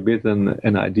to give a bit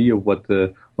an idea of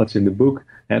what's in the book.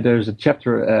 And there's a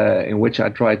chapter in which I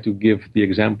try to give the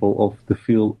example of the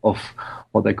field of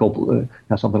what they call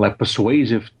something like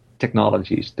persuasive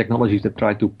technologies that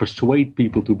try to persuade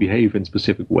people to behave in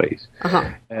specific ways.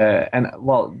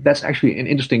 That's actually an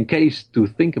interesting case to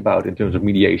think about in terms of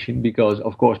mediation, because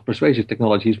of course persuasive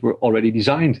technologies were already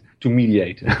designed to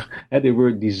mediate. And they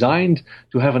were designed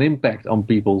to have an impact on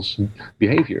people's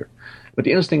behavior. But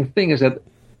the interesting thing is that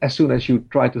as soon as you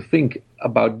try to think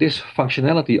about this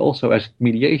functionality also as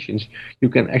mediations, you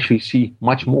can actually see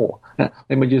much more.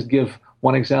 Let me just give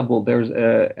one example. There's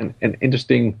an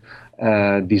interesting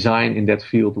design in that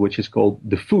field, which is called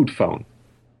the food phone,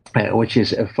 which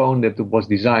is a phone that was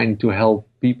designed to help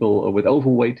people with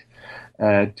overweight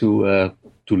to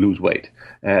lose weight.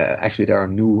 Actually, there are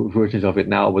new versions of it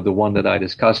now, but the one that I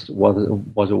discussed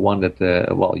was a one that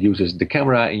uses the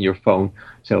camera in your phone.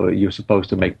 So you're supposed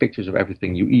to make pictures of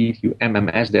everything you eat. You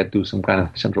MMS that to some kind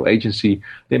of central agency.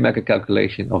 They make a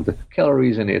calculation of the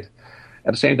calories in it.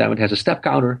 At the same time, it has a step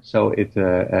counter, so it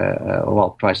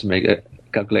tries to make a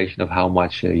calculation of how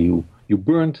much you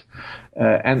burned,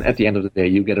 and at the end of the day,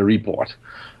 you get a report.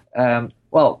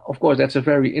 Of course, that's a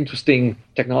very interesting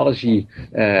technology,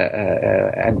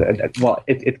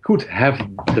 it could have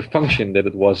the function that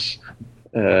it was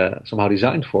somehow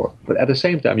designed for. But at the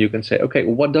same time, you can say, okay,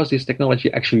 what does this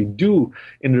technology actually do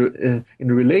in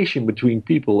the relation between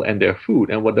people and their food,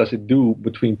 and what does it do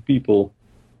between people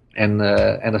and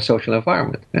a social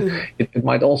environment? Mm-hmm. It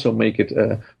might also make it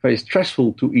very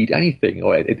stressful to eat anything,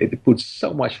 or it puts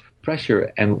so much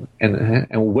pressure and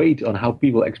weight on how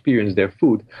people experience their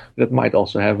food that might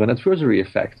also have an adversary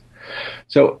effect.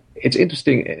 So it's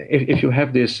interesting if you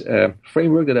have this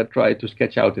framework that I tried to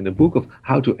sketch out in the book of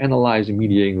how to analyze the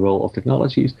mediating role of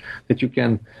technologies, that you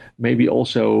can maybe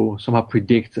also somehow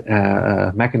predict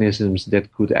mechanisms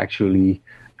that could actually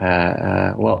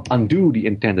undo the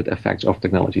intended effects of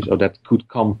technologies, or that could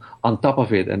come on top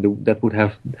of it, and that would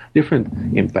have different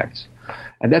impacts,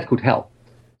 and that could help.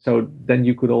 So then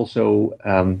you could also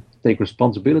take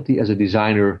responsibility as a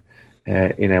designer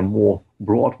in a more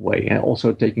broad way, and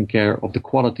also taking care of the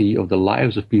quality of the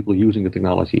lives of people using the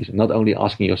technologies, and not only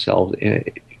asking yourself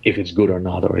if it's good or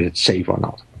not, or if it's safe or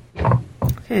not.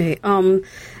 Okay.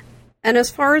 And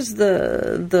as far as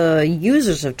the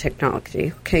users of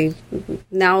technology, okay,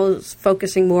 now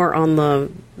focusing more on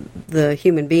the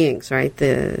human beings, right?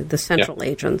 The central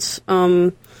agents.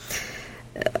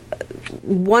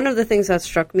 One of the things that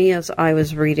struck me as I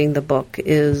was reading the book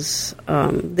is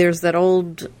there's that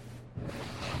old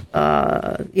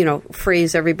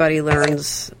phrase everybody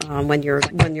learns when you're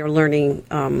learning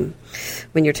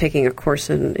when you're taking a course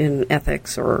in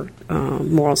ethics or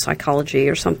moral psychology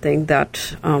or something,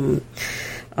 that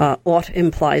ought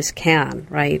implies can,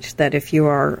 right? That if you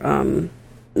are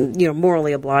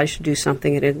morally obliged to do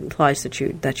something, it implies that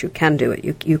you can do it.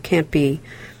 You can't be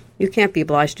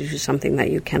obliged to do something that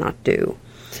you cannot do.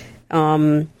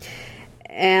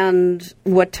 And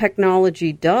what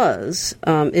technology does,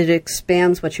 it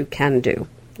expands what you can do,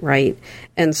 right?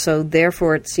 And so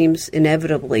therefore it seems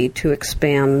inevitably to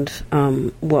expand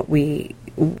what we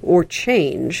or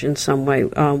change in some way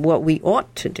what we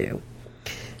ought to do.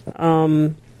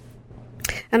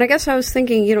 And I guess I was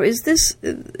thinking, is this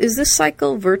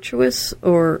cycle virtuous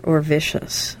or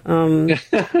vicious?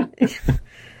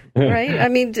 Right? I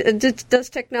mean, does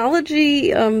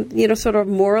technology, sort of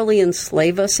morally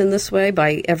enslave us in this way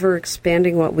by ever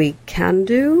expanding what we can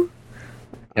do?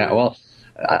 Yeah, well,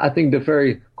 I think the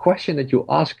very question that you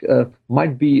ask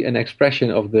might be an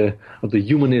expression of the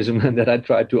humanism that I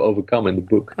tried to overcome in the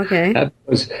book. Okay.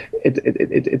 Because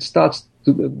it starts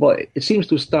to, well, it seems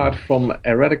to start from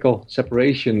a radical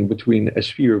separation between a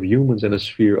sphere of humans and a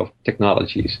sphere of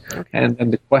technologies. Okay.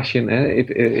 And the question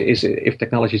is if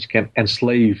technologies can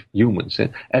enslave humans,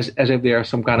 as if they are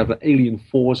some kind of an alien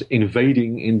force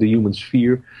invading in the human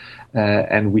sphere,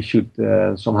 and we should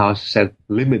somehow set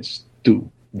limits to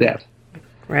that.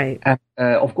 Right. And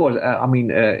of course,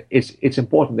 it's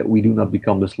important that we do not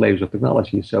become the slaves of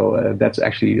technology. So that's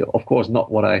actually, of course,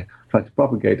 not what I try to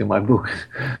propagate in my book.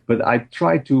 But I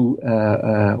try to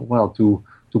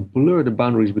blur the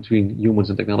boundaries between humans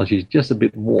and technologies just a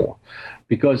bit more,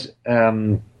 because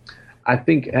I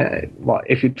think,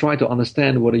 if you try to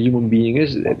understand what a human being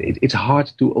is, it's hard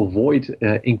to avoid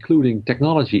including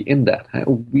technology in that.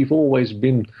 We've always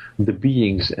been the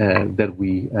beings that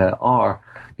we are,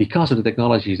 because of the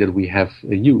technologies that we have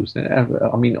used.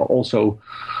 Also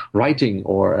writing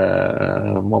or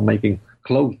making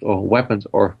clothes or weapons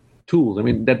or tools. I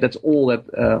mean, that's all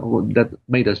that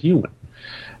made us human.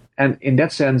 And in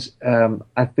that sense,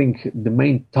 I think the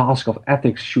main task of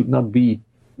ethics should not be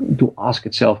to ask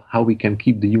itself how we can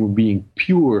keep the human being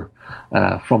pure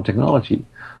from technology.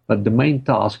 But the main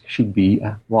task should be,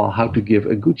 how to give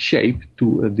a good shape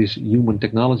to this human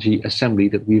technology assembly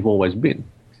that we've always been.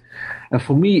 And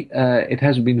for me, it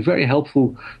has been very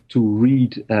helpful to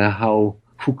read how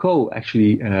Foucault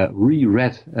actually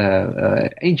reread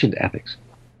ancient ethics,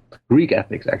 Greek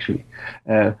ethics actually.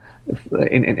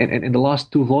 In the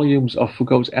last 2 volumes of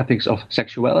Foucault's Ethics of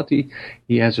Sexuality,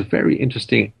 he has a very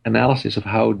interesting analysis of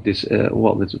how this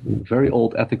very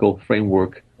old ethical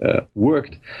framework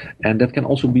worked, and that can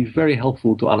also be very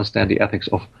helpful to understand the ethics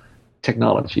of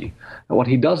technology. And what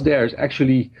he does there is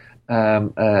actually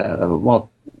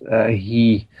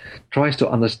he tries to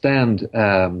understand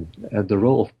the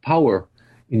role of power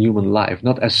in human life,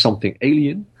 not as something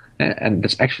alien, and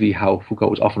that's actually how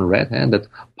Foucault is often read, and that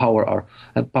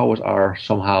powers are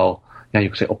somehow, you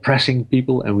could say, oppressing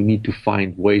people, and we need to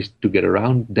find ways to get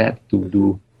around that, to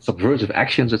do subversive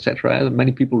actions, etc.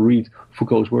 Many people read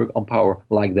Foucault's work on power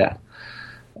like that.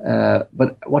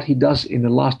 But what he does in the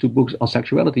last 2 books on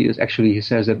sexuality is actually he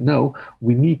says that no,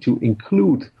 we need to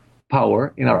include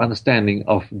power in our understanding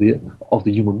of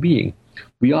the human being.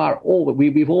 We've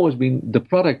always been the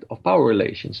product of power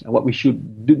relations, and what we should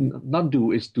not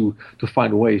do is to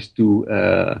find ways to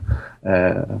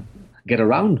get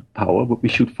around power, but we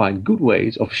should find good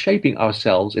ways of shaping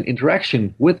ourselves in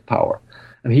interaction with power.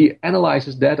 And he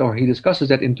analyzes that, or he discusses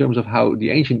that in terms of how the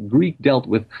ancient Greek dealt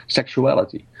with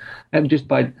sexuality. And just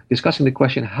by discussing the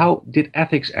question, how did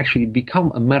ethics actually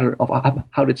become a matter of,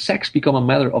 how did sex become a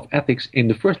matter of ethics in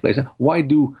the first place? And why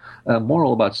do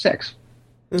moral about sex?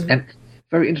 Mm-hmm. And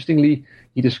very interestingly,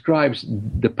 he describes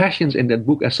the passions in that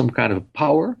book as some kind of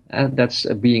power, and that's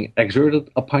being exerted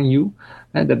upon you,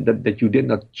 and that you did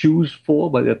not choose for,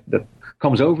 but that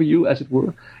comes over you, as it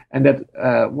were. And that,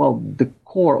 the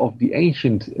core of the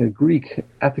ancient Greek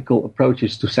ethical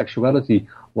approaches to sexuality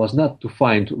was not to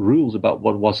find rules about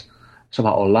what was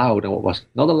somehow allowed and what was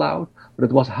not allowed, but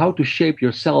it was how to shape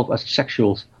yourself as a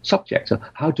sexual subject, so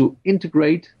how to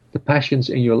integrate the passions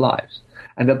in your lives.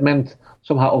 And that meant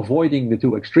somehow avoiding the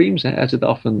 2 extremes, as it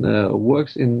often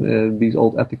works in these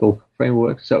old ethical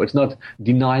frameworks. So it's not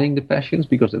denying the passions,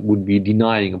 because it would be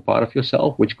denying a part of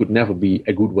yourself, which could never be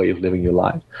a good way of living your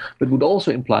life. But it would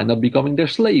also imply not becoming their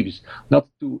slaves, not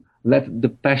to let the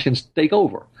passions take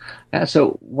over.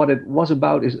 So what it was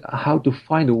about is how to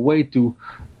find a way to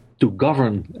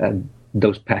govern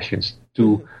those passions,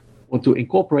 to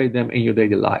incorporate them in your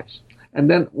daily lives. And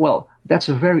then, that's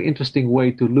a very interesting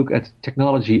way to look at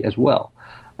technology as well.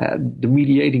 The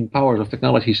mediating powers of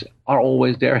technologies are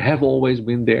always there, have always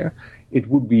been there. It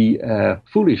would be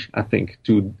foolish, I think,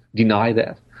 to deny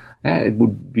that. It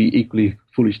would be equally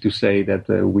foolish to say that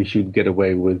we should get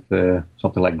away with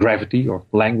something like gravity or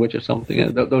language or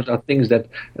something. Those are things that,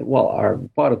 are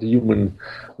part of the human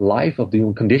life, of the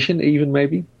human condition even,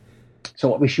 maybe. So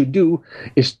what we should do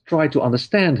is try to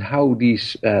understand how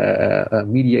these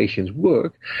mediations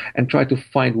work, and try to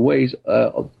find ways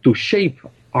to shape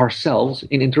ourselves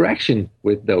in interaction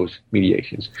with those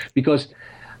mediations. Because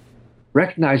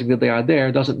recognizing that they are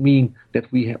there doesn't mean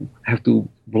that we have to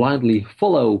blindly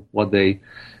follow what they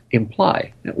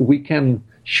imply. We can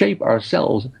shape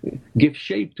ourselves, give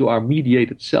shape to our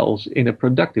mediated selves in a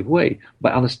productive way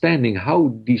by understanding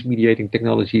how these mediating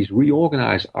technologies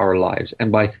reorganize our lives,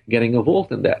 and by getting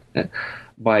involved in that,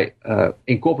 by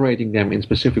incorporating them in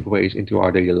specific ways into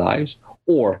our daily lives,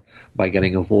 or by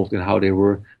getting involved in how they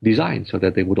were designed so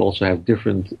that they would also have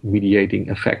different mediating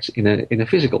effects in a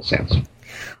physical sense.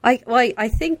 I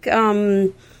think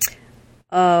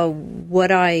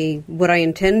what I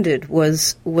intended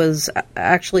was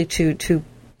actually to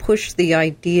push the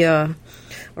idea,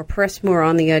 or press more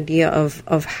on the idea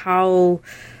of how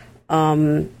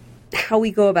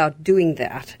we go about doing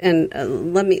that.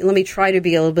 And let me try to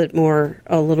be a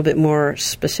little bit more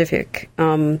specific.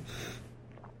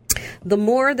 The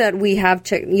more that we have,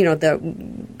 we're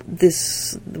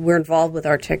involved with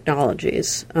our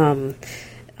technologies. In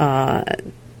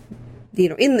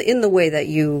the way that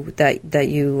you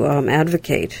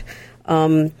advocate,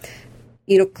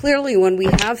 clearly when we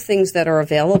have things that are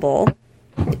available,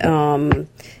 and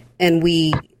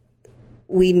we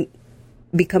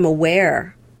become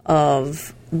aware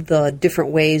of the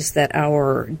different ways that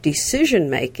our decision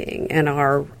making and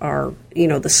our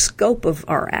the scope of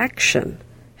our action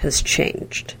has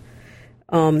changed.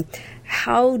 In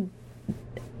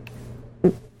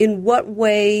what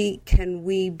way can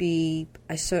we be,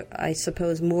 I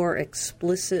suppose, more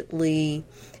explicitly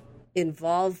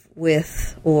involved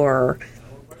with, or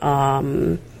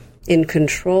in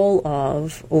control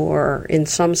of, or in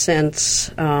some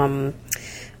sense, I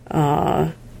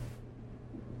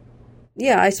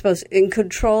suppose, in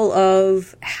control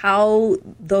of how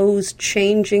those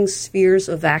changing spheres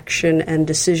of action and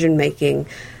decision making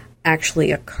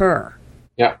actually occur?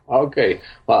 Yeah. Okay.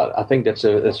 Well, I think that's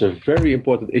a very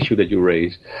important issue that you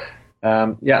raise.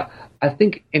 I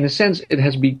think in a sense it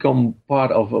has become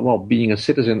part of being a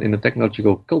citizen in a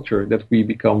technological culture, that we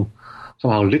become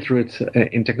somehow literate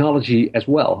in technology as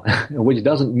well, which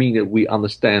doesn't mean that we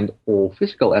understand all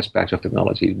physical aspects of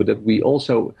technology, but that we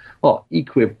also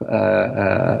equip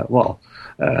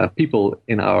people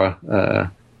in our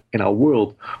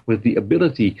world with the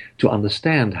ability to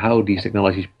understand how these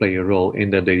technologies play a role in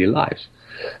their daily lives.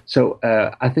 So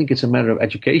I think it's a matter of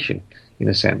education, in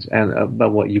a sense, and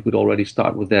but what you could already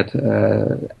start with that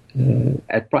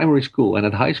at primary school and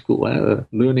at high school,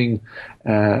 learning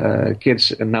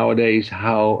kids nowadays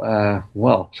how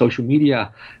social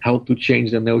media help to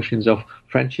change their notions of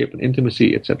friendship and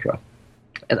intimacy, etc.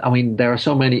 And I mean, there are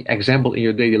so many examples in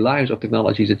your daily lives of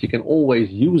technologies that you can always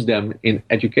use them in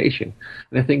education.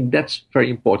 And I think that's very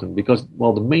important because,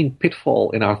 the main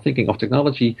pitfall in our thinking of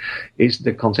technology is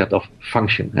the concept of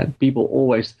function. And people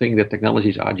always think that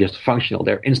technologies are just functional.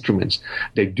 They're instruments.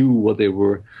 They do what they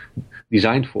were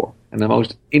designed for. And the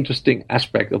most interesting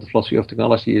aspect of the philosophy of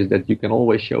technology is that you can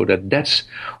always show that that's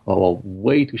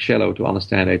way too shallow to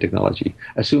understand a technology.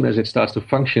 As soon as it starts to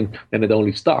function, then it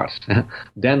only starts.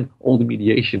 Then all the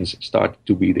mediations start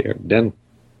to be there. Then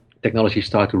technologies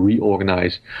start to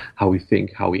reorganize how we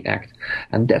think, how we act.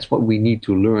 And that's what we need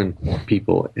to learn,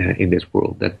 people in this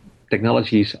world, that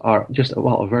technologies are just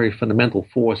a very fundamental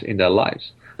force in their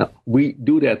lives. Now, we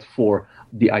do that for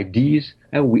the ideas,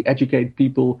 and we educate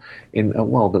people in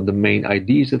the main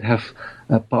ideas that have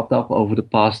popped up over the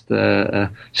past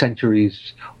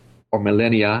centuries or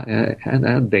millennia,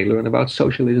 and they learn about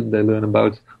socialism, they learn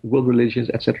about world religions,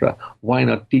 etc. Why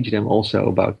not teach them also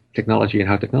about technology and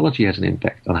how technology has an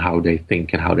impact on how they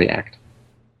think and how they act?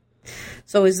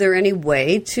 So is there any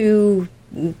way to,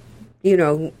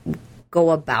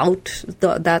 go about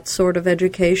that sort of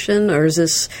education? Or is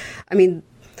this,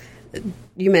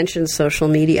 you mentioned social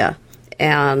media,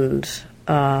 and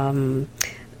so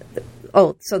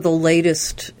the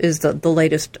latest is the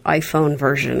latest iPhone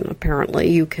version. Apparently,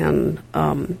 you can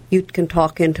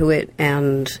talk into it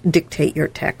and dictate your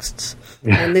texts,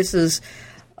 and this is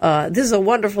a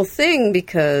wonderful thing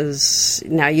because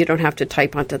now you don't have to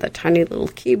type onto the tiny little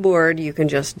keyboard. You can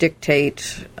just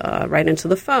dictate right into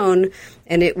the phone,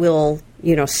 and it will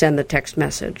send the text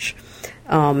message.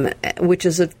 Which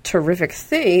is a terrific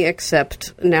thing,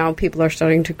 except now people are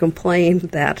starting to complain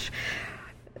that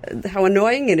how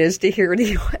annoying it is to hear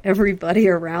everybody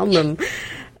around them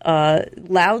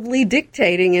loudly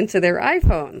dictating into their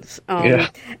iPhones.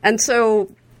 And so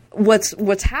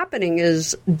what's happening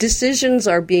is decisions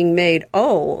are being made.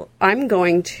 I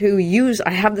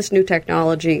have this new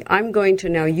technology. I'm going to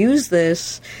now use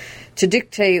this to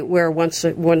dictate where once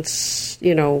upon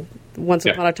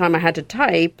a time I had to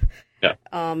type. Yeah.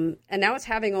 And now it's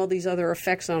having all these other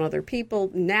effects on other people.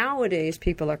 Nowadays,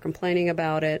 people are complaining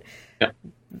about it. Yeah.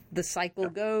 the cycle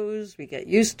goes, we get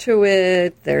used to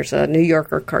it, there's a New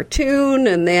Yorker cartoon,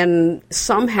 and then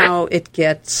somehow it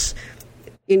gets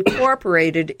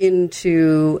incorporated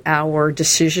into our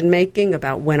decision-making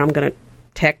about when I'm going to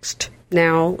text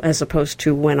now as opposed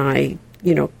to when I,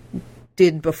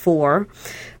 did before,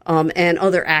 and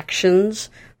other actions,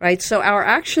 right? So our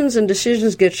actions and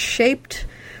decisions get shaped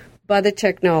by the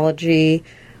technology,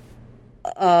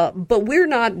 but we're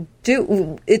not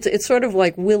it's sort of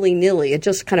like willy-nilly. It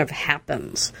just kind of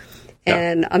happens. Yeah.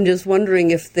 And I'm just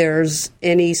wondering if there's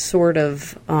any sort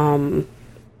of,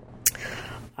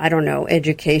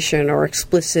 education or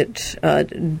explicit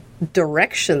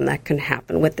direction that can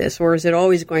happen with this, or is it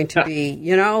always going to be,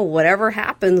 whatever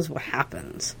happens, what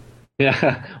happens?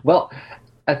 Yeah, well,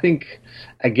 I think,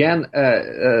 again,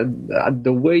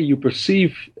 the way you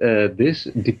perceive this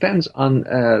depends on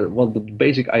the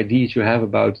basic ideas you have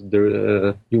about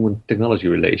the human-technology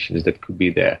relations that could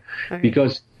be there. Okay.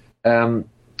 Because I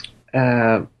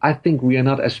think we are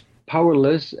not as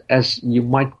powerless as you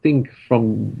might think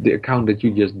from the account that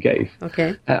you just gave.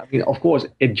 Okay. Of course,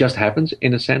 it just happens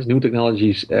in a sense. New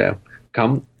technologies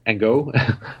come and go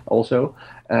also.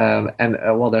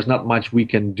 There's not much we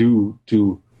can do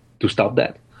to stop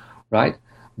that, right?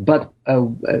 But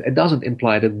it doesn't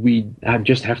imply that we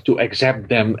just have to accept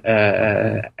them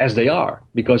as they are,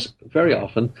 because very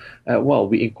often,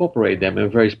 we incorporate them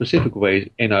in very specific ways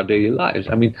in our daily lives.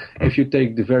 I mean, if you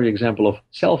take the very example of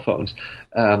cell phones,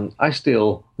 I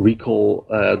still recall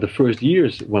the first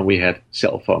years when we had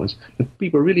cell phones.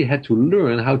 People really had to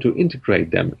learn how to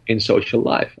integrate them in social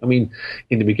life. I mean,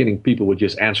 in the beginning, people would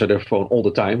just answer their phone all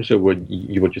the time. So when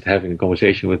you were just having a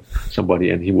conversation with somebody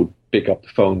and he would pick up the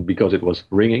phone because it was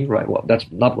ringing, right? Well,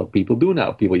 that's not what people do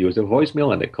now. People use their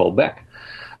voicemail and they call back.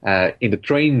 In the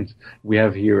train we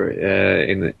have here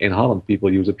in Holland,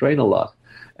 people use the train a lot.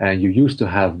 And you used to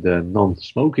have the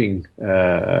non-smoking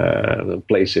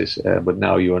places, but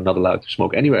now you are not allowed to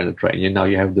smoke anywhere in the train. And now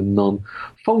you have the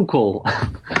non-phone call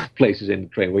places in the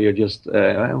train, where you're just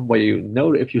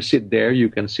where if you sit there, you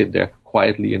can sit there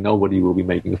quietly and nobody will be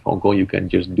making a phone call. You can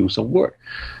just do some work.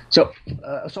 So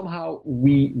somehow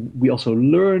we also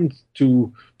learned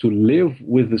to live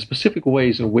with the specific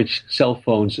ways in which cell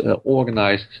phones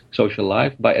organize social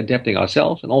life by adapting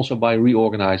ourselves and also by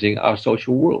reorganizing our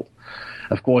social world.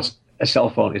 Of course, a cell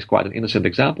phone is quite an innocent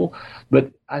example,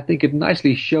 but I think it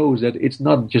nicely shows that it's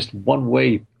not just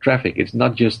one-way traffic. It's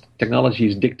not just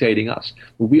technologies dictating us.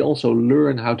 But we also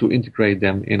learn how to integrate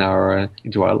them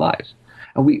into our lives.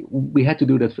 And we had to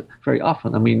do that very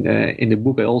often. I mean, in the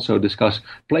book I also discuss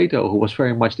Plato, who was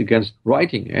very much against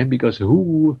writing, because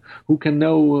who can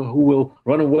know who will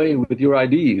run away with your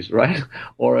ideas, right?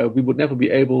 Or we would never be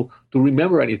able to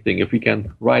remember anything if we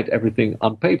can write everything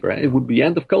on paper. And it would be the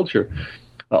end of culture.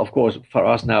 Of course, for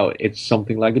us now, it's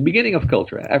something like the beginning of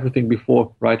culture. Everything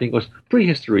before writing was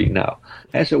prehistory now.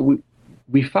 And so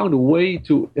we found a way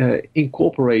to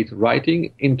incorporate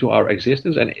writing into our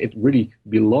existence, and it really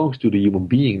belongs to the human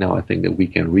being now, I think, that we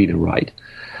can read and write.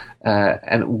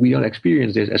 And we don't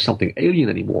experience this as something alien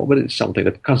anymore, but it's something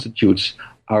that constitutes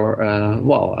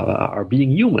our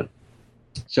being human.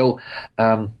 So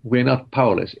we're not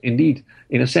powerless. Indeed,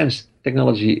 in a sense,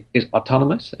 technology is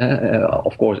autonomous.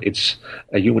 Of course, it's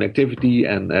a human activity,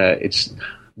 and its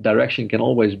direction can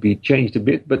always be changed a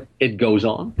bit, but it goes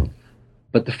on.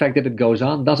 But the fact that it goes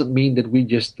on doesn't mean that we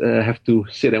just have to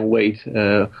sit and wait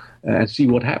and see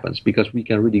what happens, because we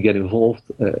can really get involved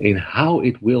in how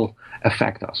it will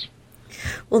affect us.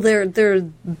 Well,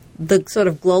 the sort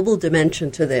of global dimension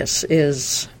to this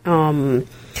is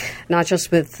not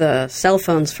just with cell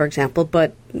phones, for example,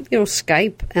 but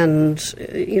Skype and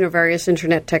various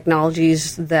internet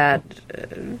technologies that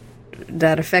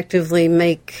effectively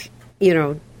make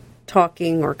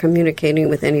talking or communicating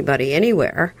with anybody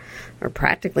anywhere, or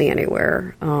practically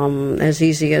anywhere, as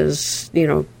easy as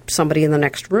somebody in the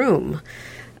next room.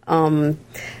 And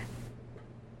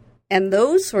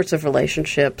those sorts of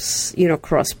relationships,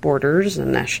 cross borders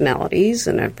and nationalities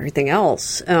and everything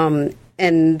else.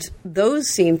 And those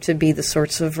seem to be the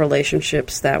sorts of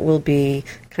relationships that will be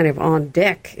kind of on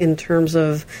deck in terms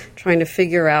of trying to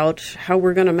figure out how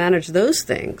we're going to manage those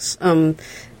things.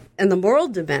 And the moral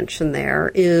dimension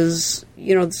there is,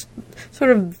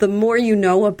 sort of the more you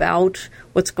know about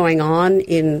what's going on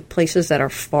in places that are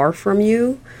far from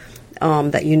you,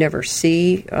 that you never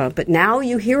see, but now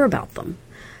you hear about them.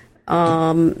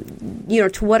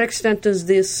 To what extent does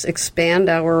this expand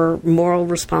our moral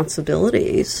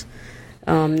responsibilities?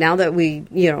 Now that we,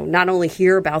 not only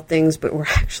hear about things, but we're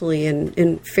actually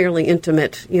in fairly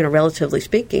intimate, relatively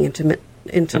speaking,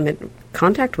 intimate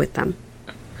contact with them.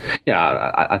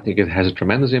 I think it has a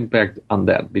tremendous impact on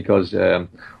that because, the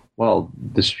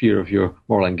sphere of your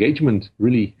moral engagement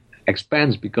really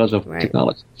expands because of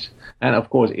technologies. And of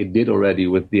course, it did already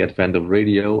with the advent of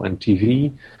radio and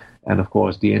TV. And of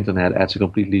course, the internet adds a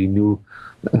completely new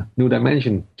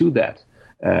dimension to that.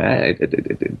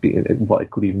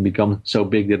 It could even become so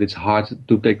big that it's hard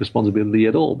to take responsibility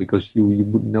at all because you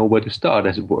wouldn't know where to start,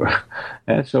 as it were.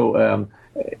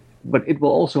 But it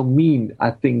will also mean,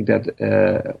 I think, that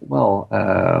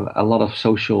a lot of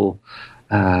social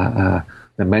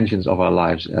dimensions of our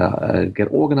lives get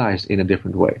organized in a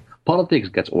different way. Politics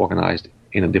gets organized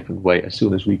in a different way as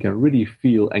soon as we can really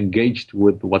feel engaged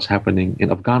with what's happening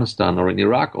in Afghanistan or in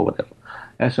Iraq or whatever.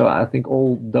 And so I think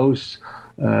all those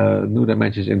new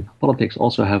dimensions in politics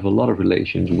also have a lot of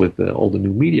relations with all the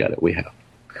new media that we have.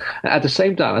 At the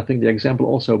same time, I think the example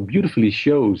also beautifully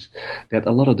shows that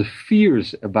a lot of the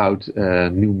fears about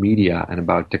new media and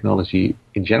about technology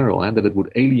in general, and that it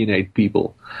would alienate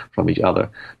people from each other,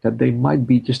 that they might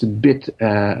be just a bit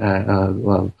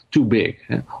too big.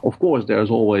 Of course, there's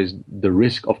always the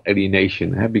risk of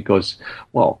alienation because,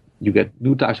 you get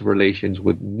new types of relations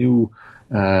with new,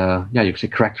 you could say,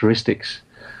 characteristics.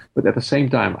 But at the same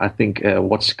time, I think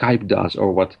what Skype does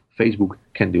or what Facebook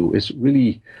can do is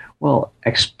really,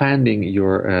 expanding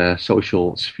your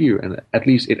social sphere. And at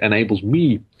least it enables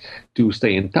me to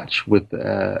stay in touch with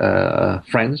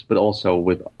friends, but also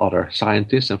with other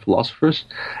scientists and philosophers,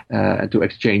 and to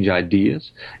exchange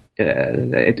ideas.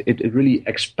 It really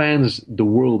expands the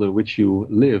world in which you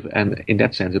live. And in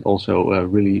that sense, it also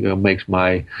really makes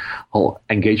my whole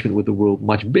engagement with the world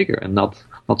much bigger and not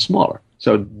smaller.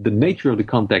 So the nature of the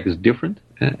contact is different,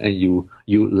 and you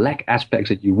lack aspects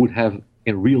that you would have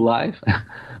in real life.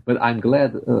 But I'm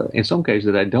glad in some cases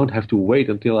that I don't have to wait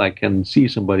until I can see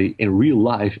somebody in real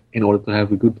life in order to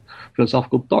have a good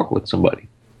philosophical talk with somebody.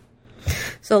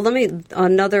 So you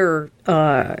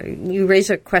raise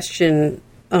a question,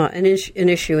 an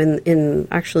issue in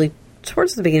actually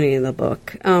towards the beginning of the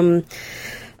book.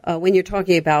 When you're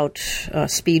talking about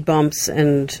speed bumps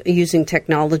and using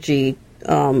technology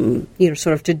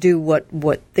sort of to do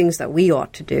what things that we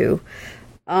ought to do.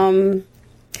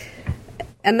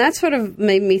 And that sort of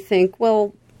made me think,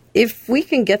 well, if we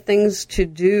can get things to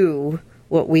do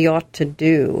what we ought to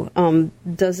do,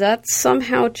 does that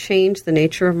somehow change the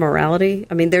nature of morality?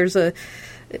 I mean,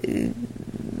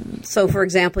 so for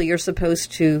example, you're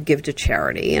supposed to give to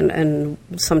charity, and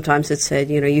sometimes it said,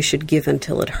 you should give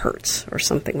until it hurts or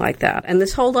something like that. And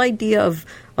this whole idea of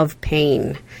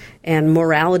pain and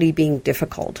morality being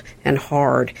difficult and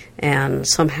hard and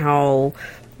somehow,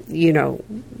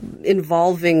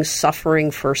 involving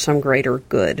suffering for some greater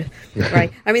good, right?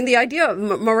 I mean, the idea of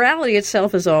morality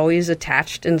itself is always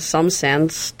attached in some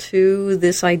sense to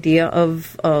this idea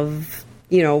of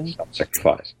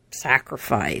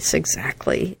Sacrifice,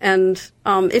 exactly. And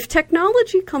if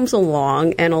technology comes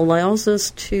along and allows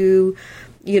us to,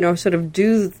 sort of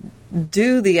do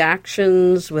the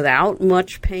actions without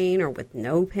much pain or with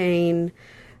no pain,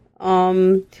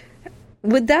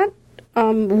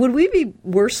 would we be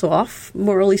worse off,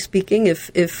 morally speaking,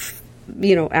 if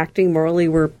acting morally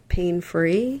were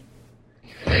pain-free?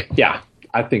 Yeah,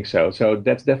 I think so. So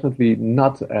that's definitely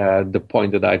not the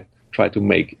point that I try to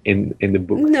make in the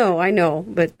book. No, I know,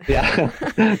 but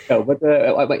it's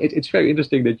very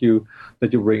interesting that you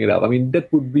bring it up. I mean, that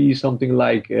would be something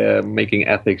like making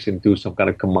ethics into some kind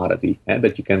of commodity, and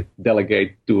that you can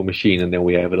delegate to a machine, and then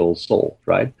we have it all solved,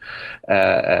 right?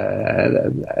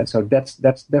 So that's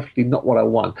definitely not what I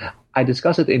want. I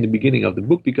discuss it in the beginning of the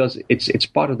book because it's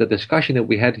part of the discussion that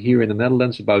we had here in the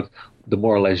Netherlands about the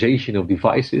moralization of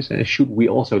devices, and should we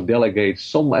also delegate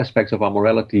some aspects of our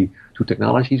morality to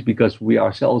technologies because we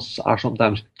ourselves are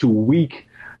sometimes too weak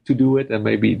to do it, and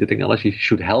maybe the technology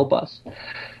should help us.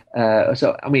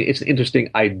 So, I mean, it's an interesting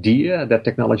idea that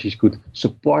technologies could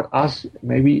support us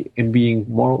maybe in being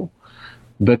moral,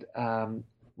 but I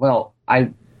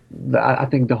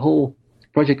think the whole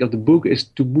project of the book is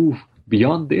to move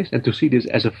beyond this and to see this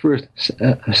as a first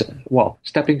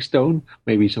stepping stone,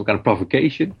 maybe some kind of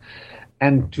provocation,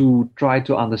 and to try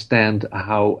to understand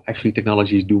how actually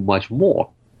technologies do much more.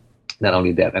 Not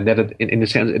only that, and that in a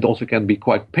sense it also can be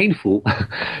quite painful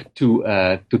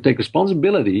to take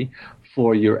responsibility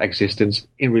for your existence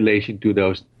in relation to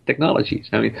those technologies.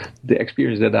 I mean, the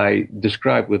experience that I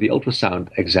described with the ultrasound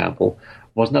example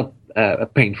was not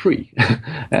pain-free.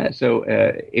 So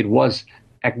it was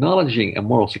acknowledging a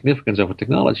moral significance of a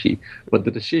technology, but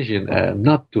the decision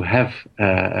not to have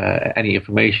any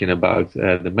information about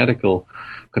the medical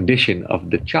condition of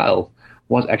the child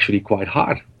was actually quite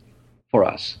hard for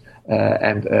us.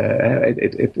 It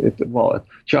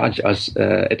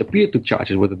appeared to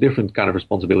charge us with a different kind of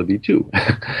responsibility too.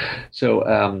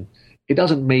 So it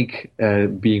doesn't make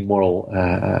being moral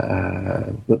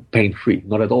pain-free,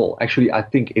 not at all. Actually, I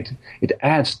think it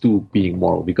adds to being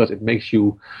moral, because it makes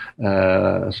you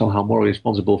somehow morally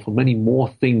responsible for many more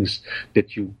things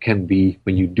that you can be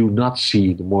when you do not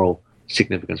see the moral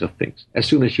significance of things. As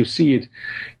soon as you see it,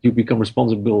 you become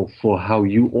responsible for how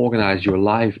you organize your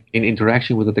life in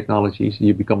interaction with the technologies.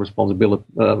 You become responsible.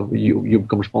 You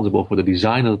become responsible for the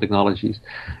design of the technologies.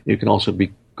 You can also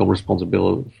become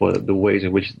responsible for the ways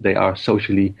in which they are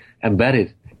socially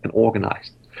embedded and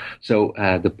organized. So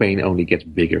the pain only gets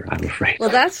bigger, I'm afraid. Well,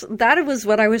 that was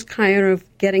what I was kind of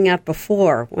getting at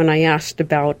before when I asked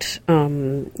about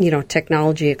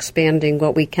technology expanding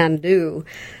what we can do.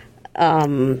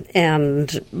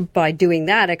 And by doing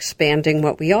that, expanding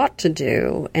what we ought to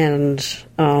do. And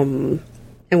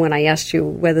when I asked you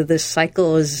whether this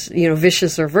cycle is,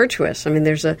 vicious or virtuous, I mean,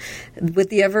 with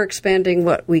the ever expanding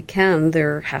what we can,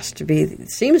 there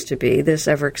seems to be this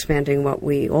ever expanding what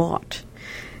we ought.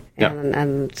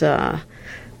 Yeah,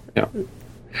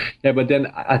 but then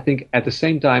I think at the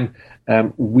same time,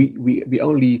 we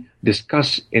only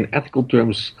discuss in ethical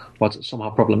terms what's somehow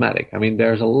problematic. I mean,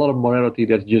 there's a lot of morality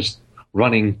that's just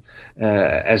running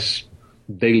as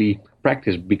daily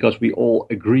practice because we all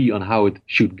agree on how it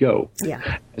should go. Yeah.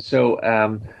 So,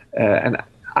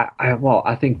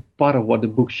 I think part of what the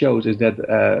book shows is that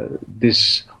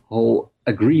this whole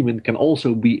agreement can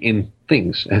also be in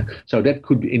things. So that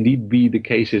could indeed be the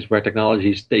cases where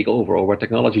technologies take over, or where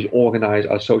technologies organize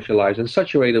or socialize in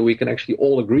such a way that we can actually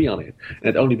all agree on it.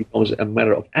 And it only becomes a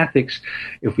matter of ethics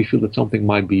if we feel that something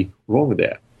might be wrong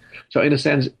there. So in a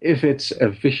sense, if it's a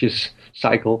vicious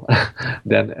cycle,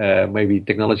 then maybe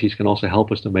technologies can also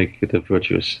help us to make it a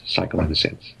virtuous cycle in a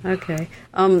sense. Okay.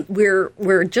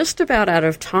 We're just about out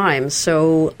of time.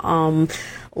 So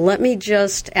let me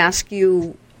just ask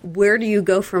you, where do you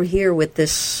go from here with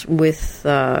this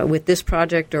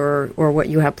project, or what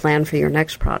you have planned for your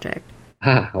next project?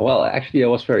 Well, actually, I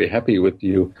was very happy with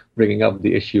you bringing up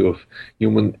the issue of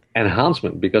human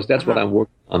enhancement, because that's what I'm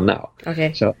working on now.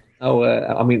 Okay. So now,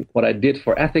 what I did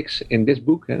for ethics in this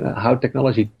book, and how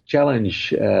technology challenge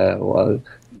somehow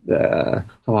the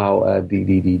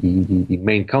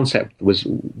main concept with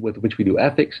which we do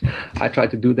ethics, I try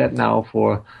to do that now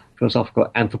for philosophical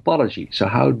anthropology. So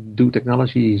how do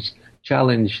technologies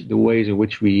challenge the ways in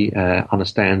which we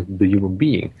understand the human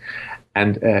being?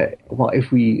 And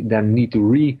if we then need to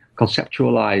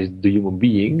reconceptualize the human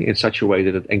being in such a way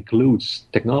that it includes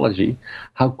technology,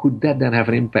 how could that then have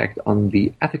an impact on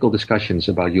the ethical discussions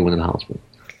about human enhancement?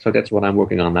 So that's what I'm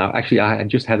working on now. Actually, I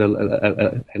just had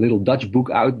a little Dutch book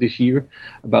out this year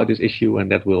about this issue, and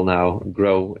that will now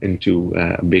grow into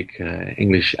a big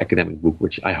English academic book,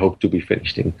 which I hope to be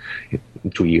finished in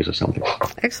 2 years or something.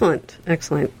 Excellent.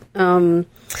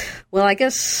 Well, I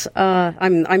guess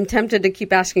I'm tempted to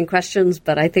keep asking questions,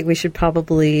 but I think we should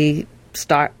probably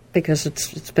start, because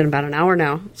it's been about an hour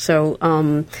now. So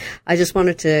I just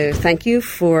wanted to thank you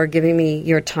for giving me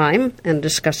your time and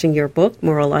discussing your book,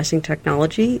 Moralizing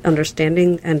Technology,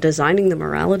 Understanding and Designing the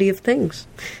Morality of Things.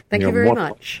 Thank you very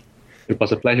much. It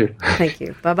was a pleasure. Thank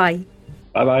you. Bye-bye.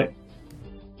 Bye-bye.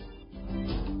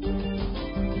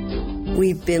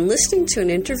 We've been listening to an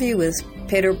interview with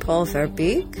Peter Paul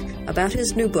Verbeek about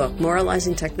his new book,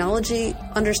 Moralizing Technology,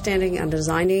 Understanding and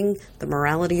Designing the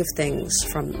Morality of Things,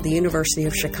 from the University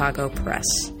of Chicago Press.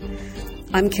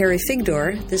 I'm Carrie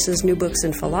Figdor. This is New Books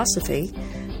in Philosophy.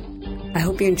 I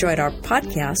hope you enjoyed our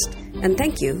podcast, and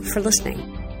thank you for listening.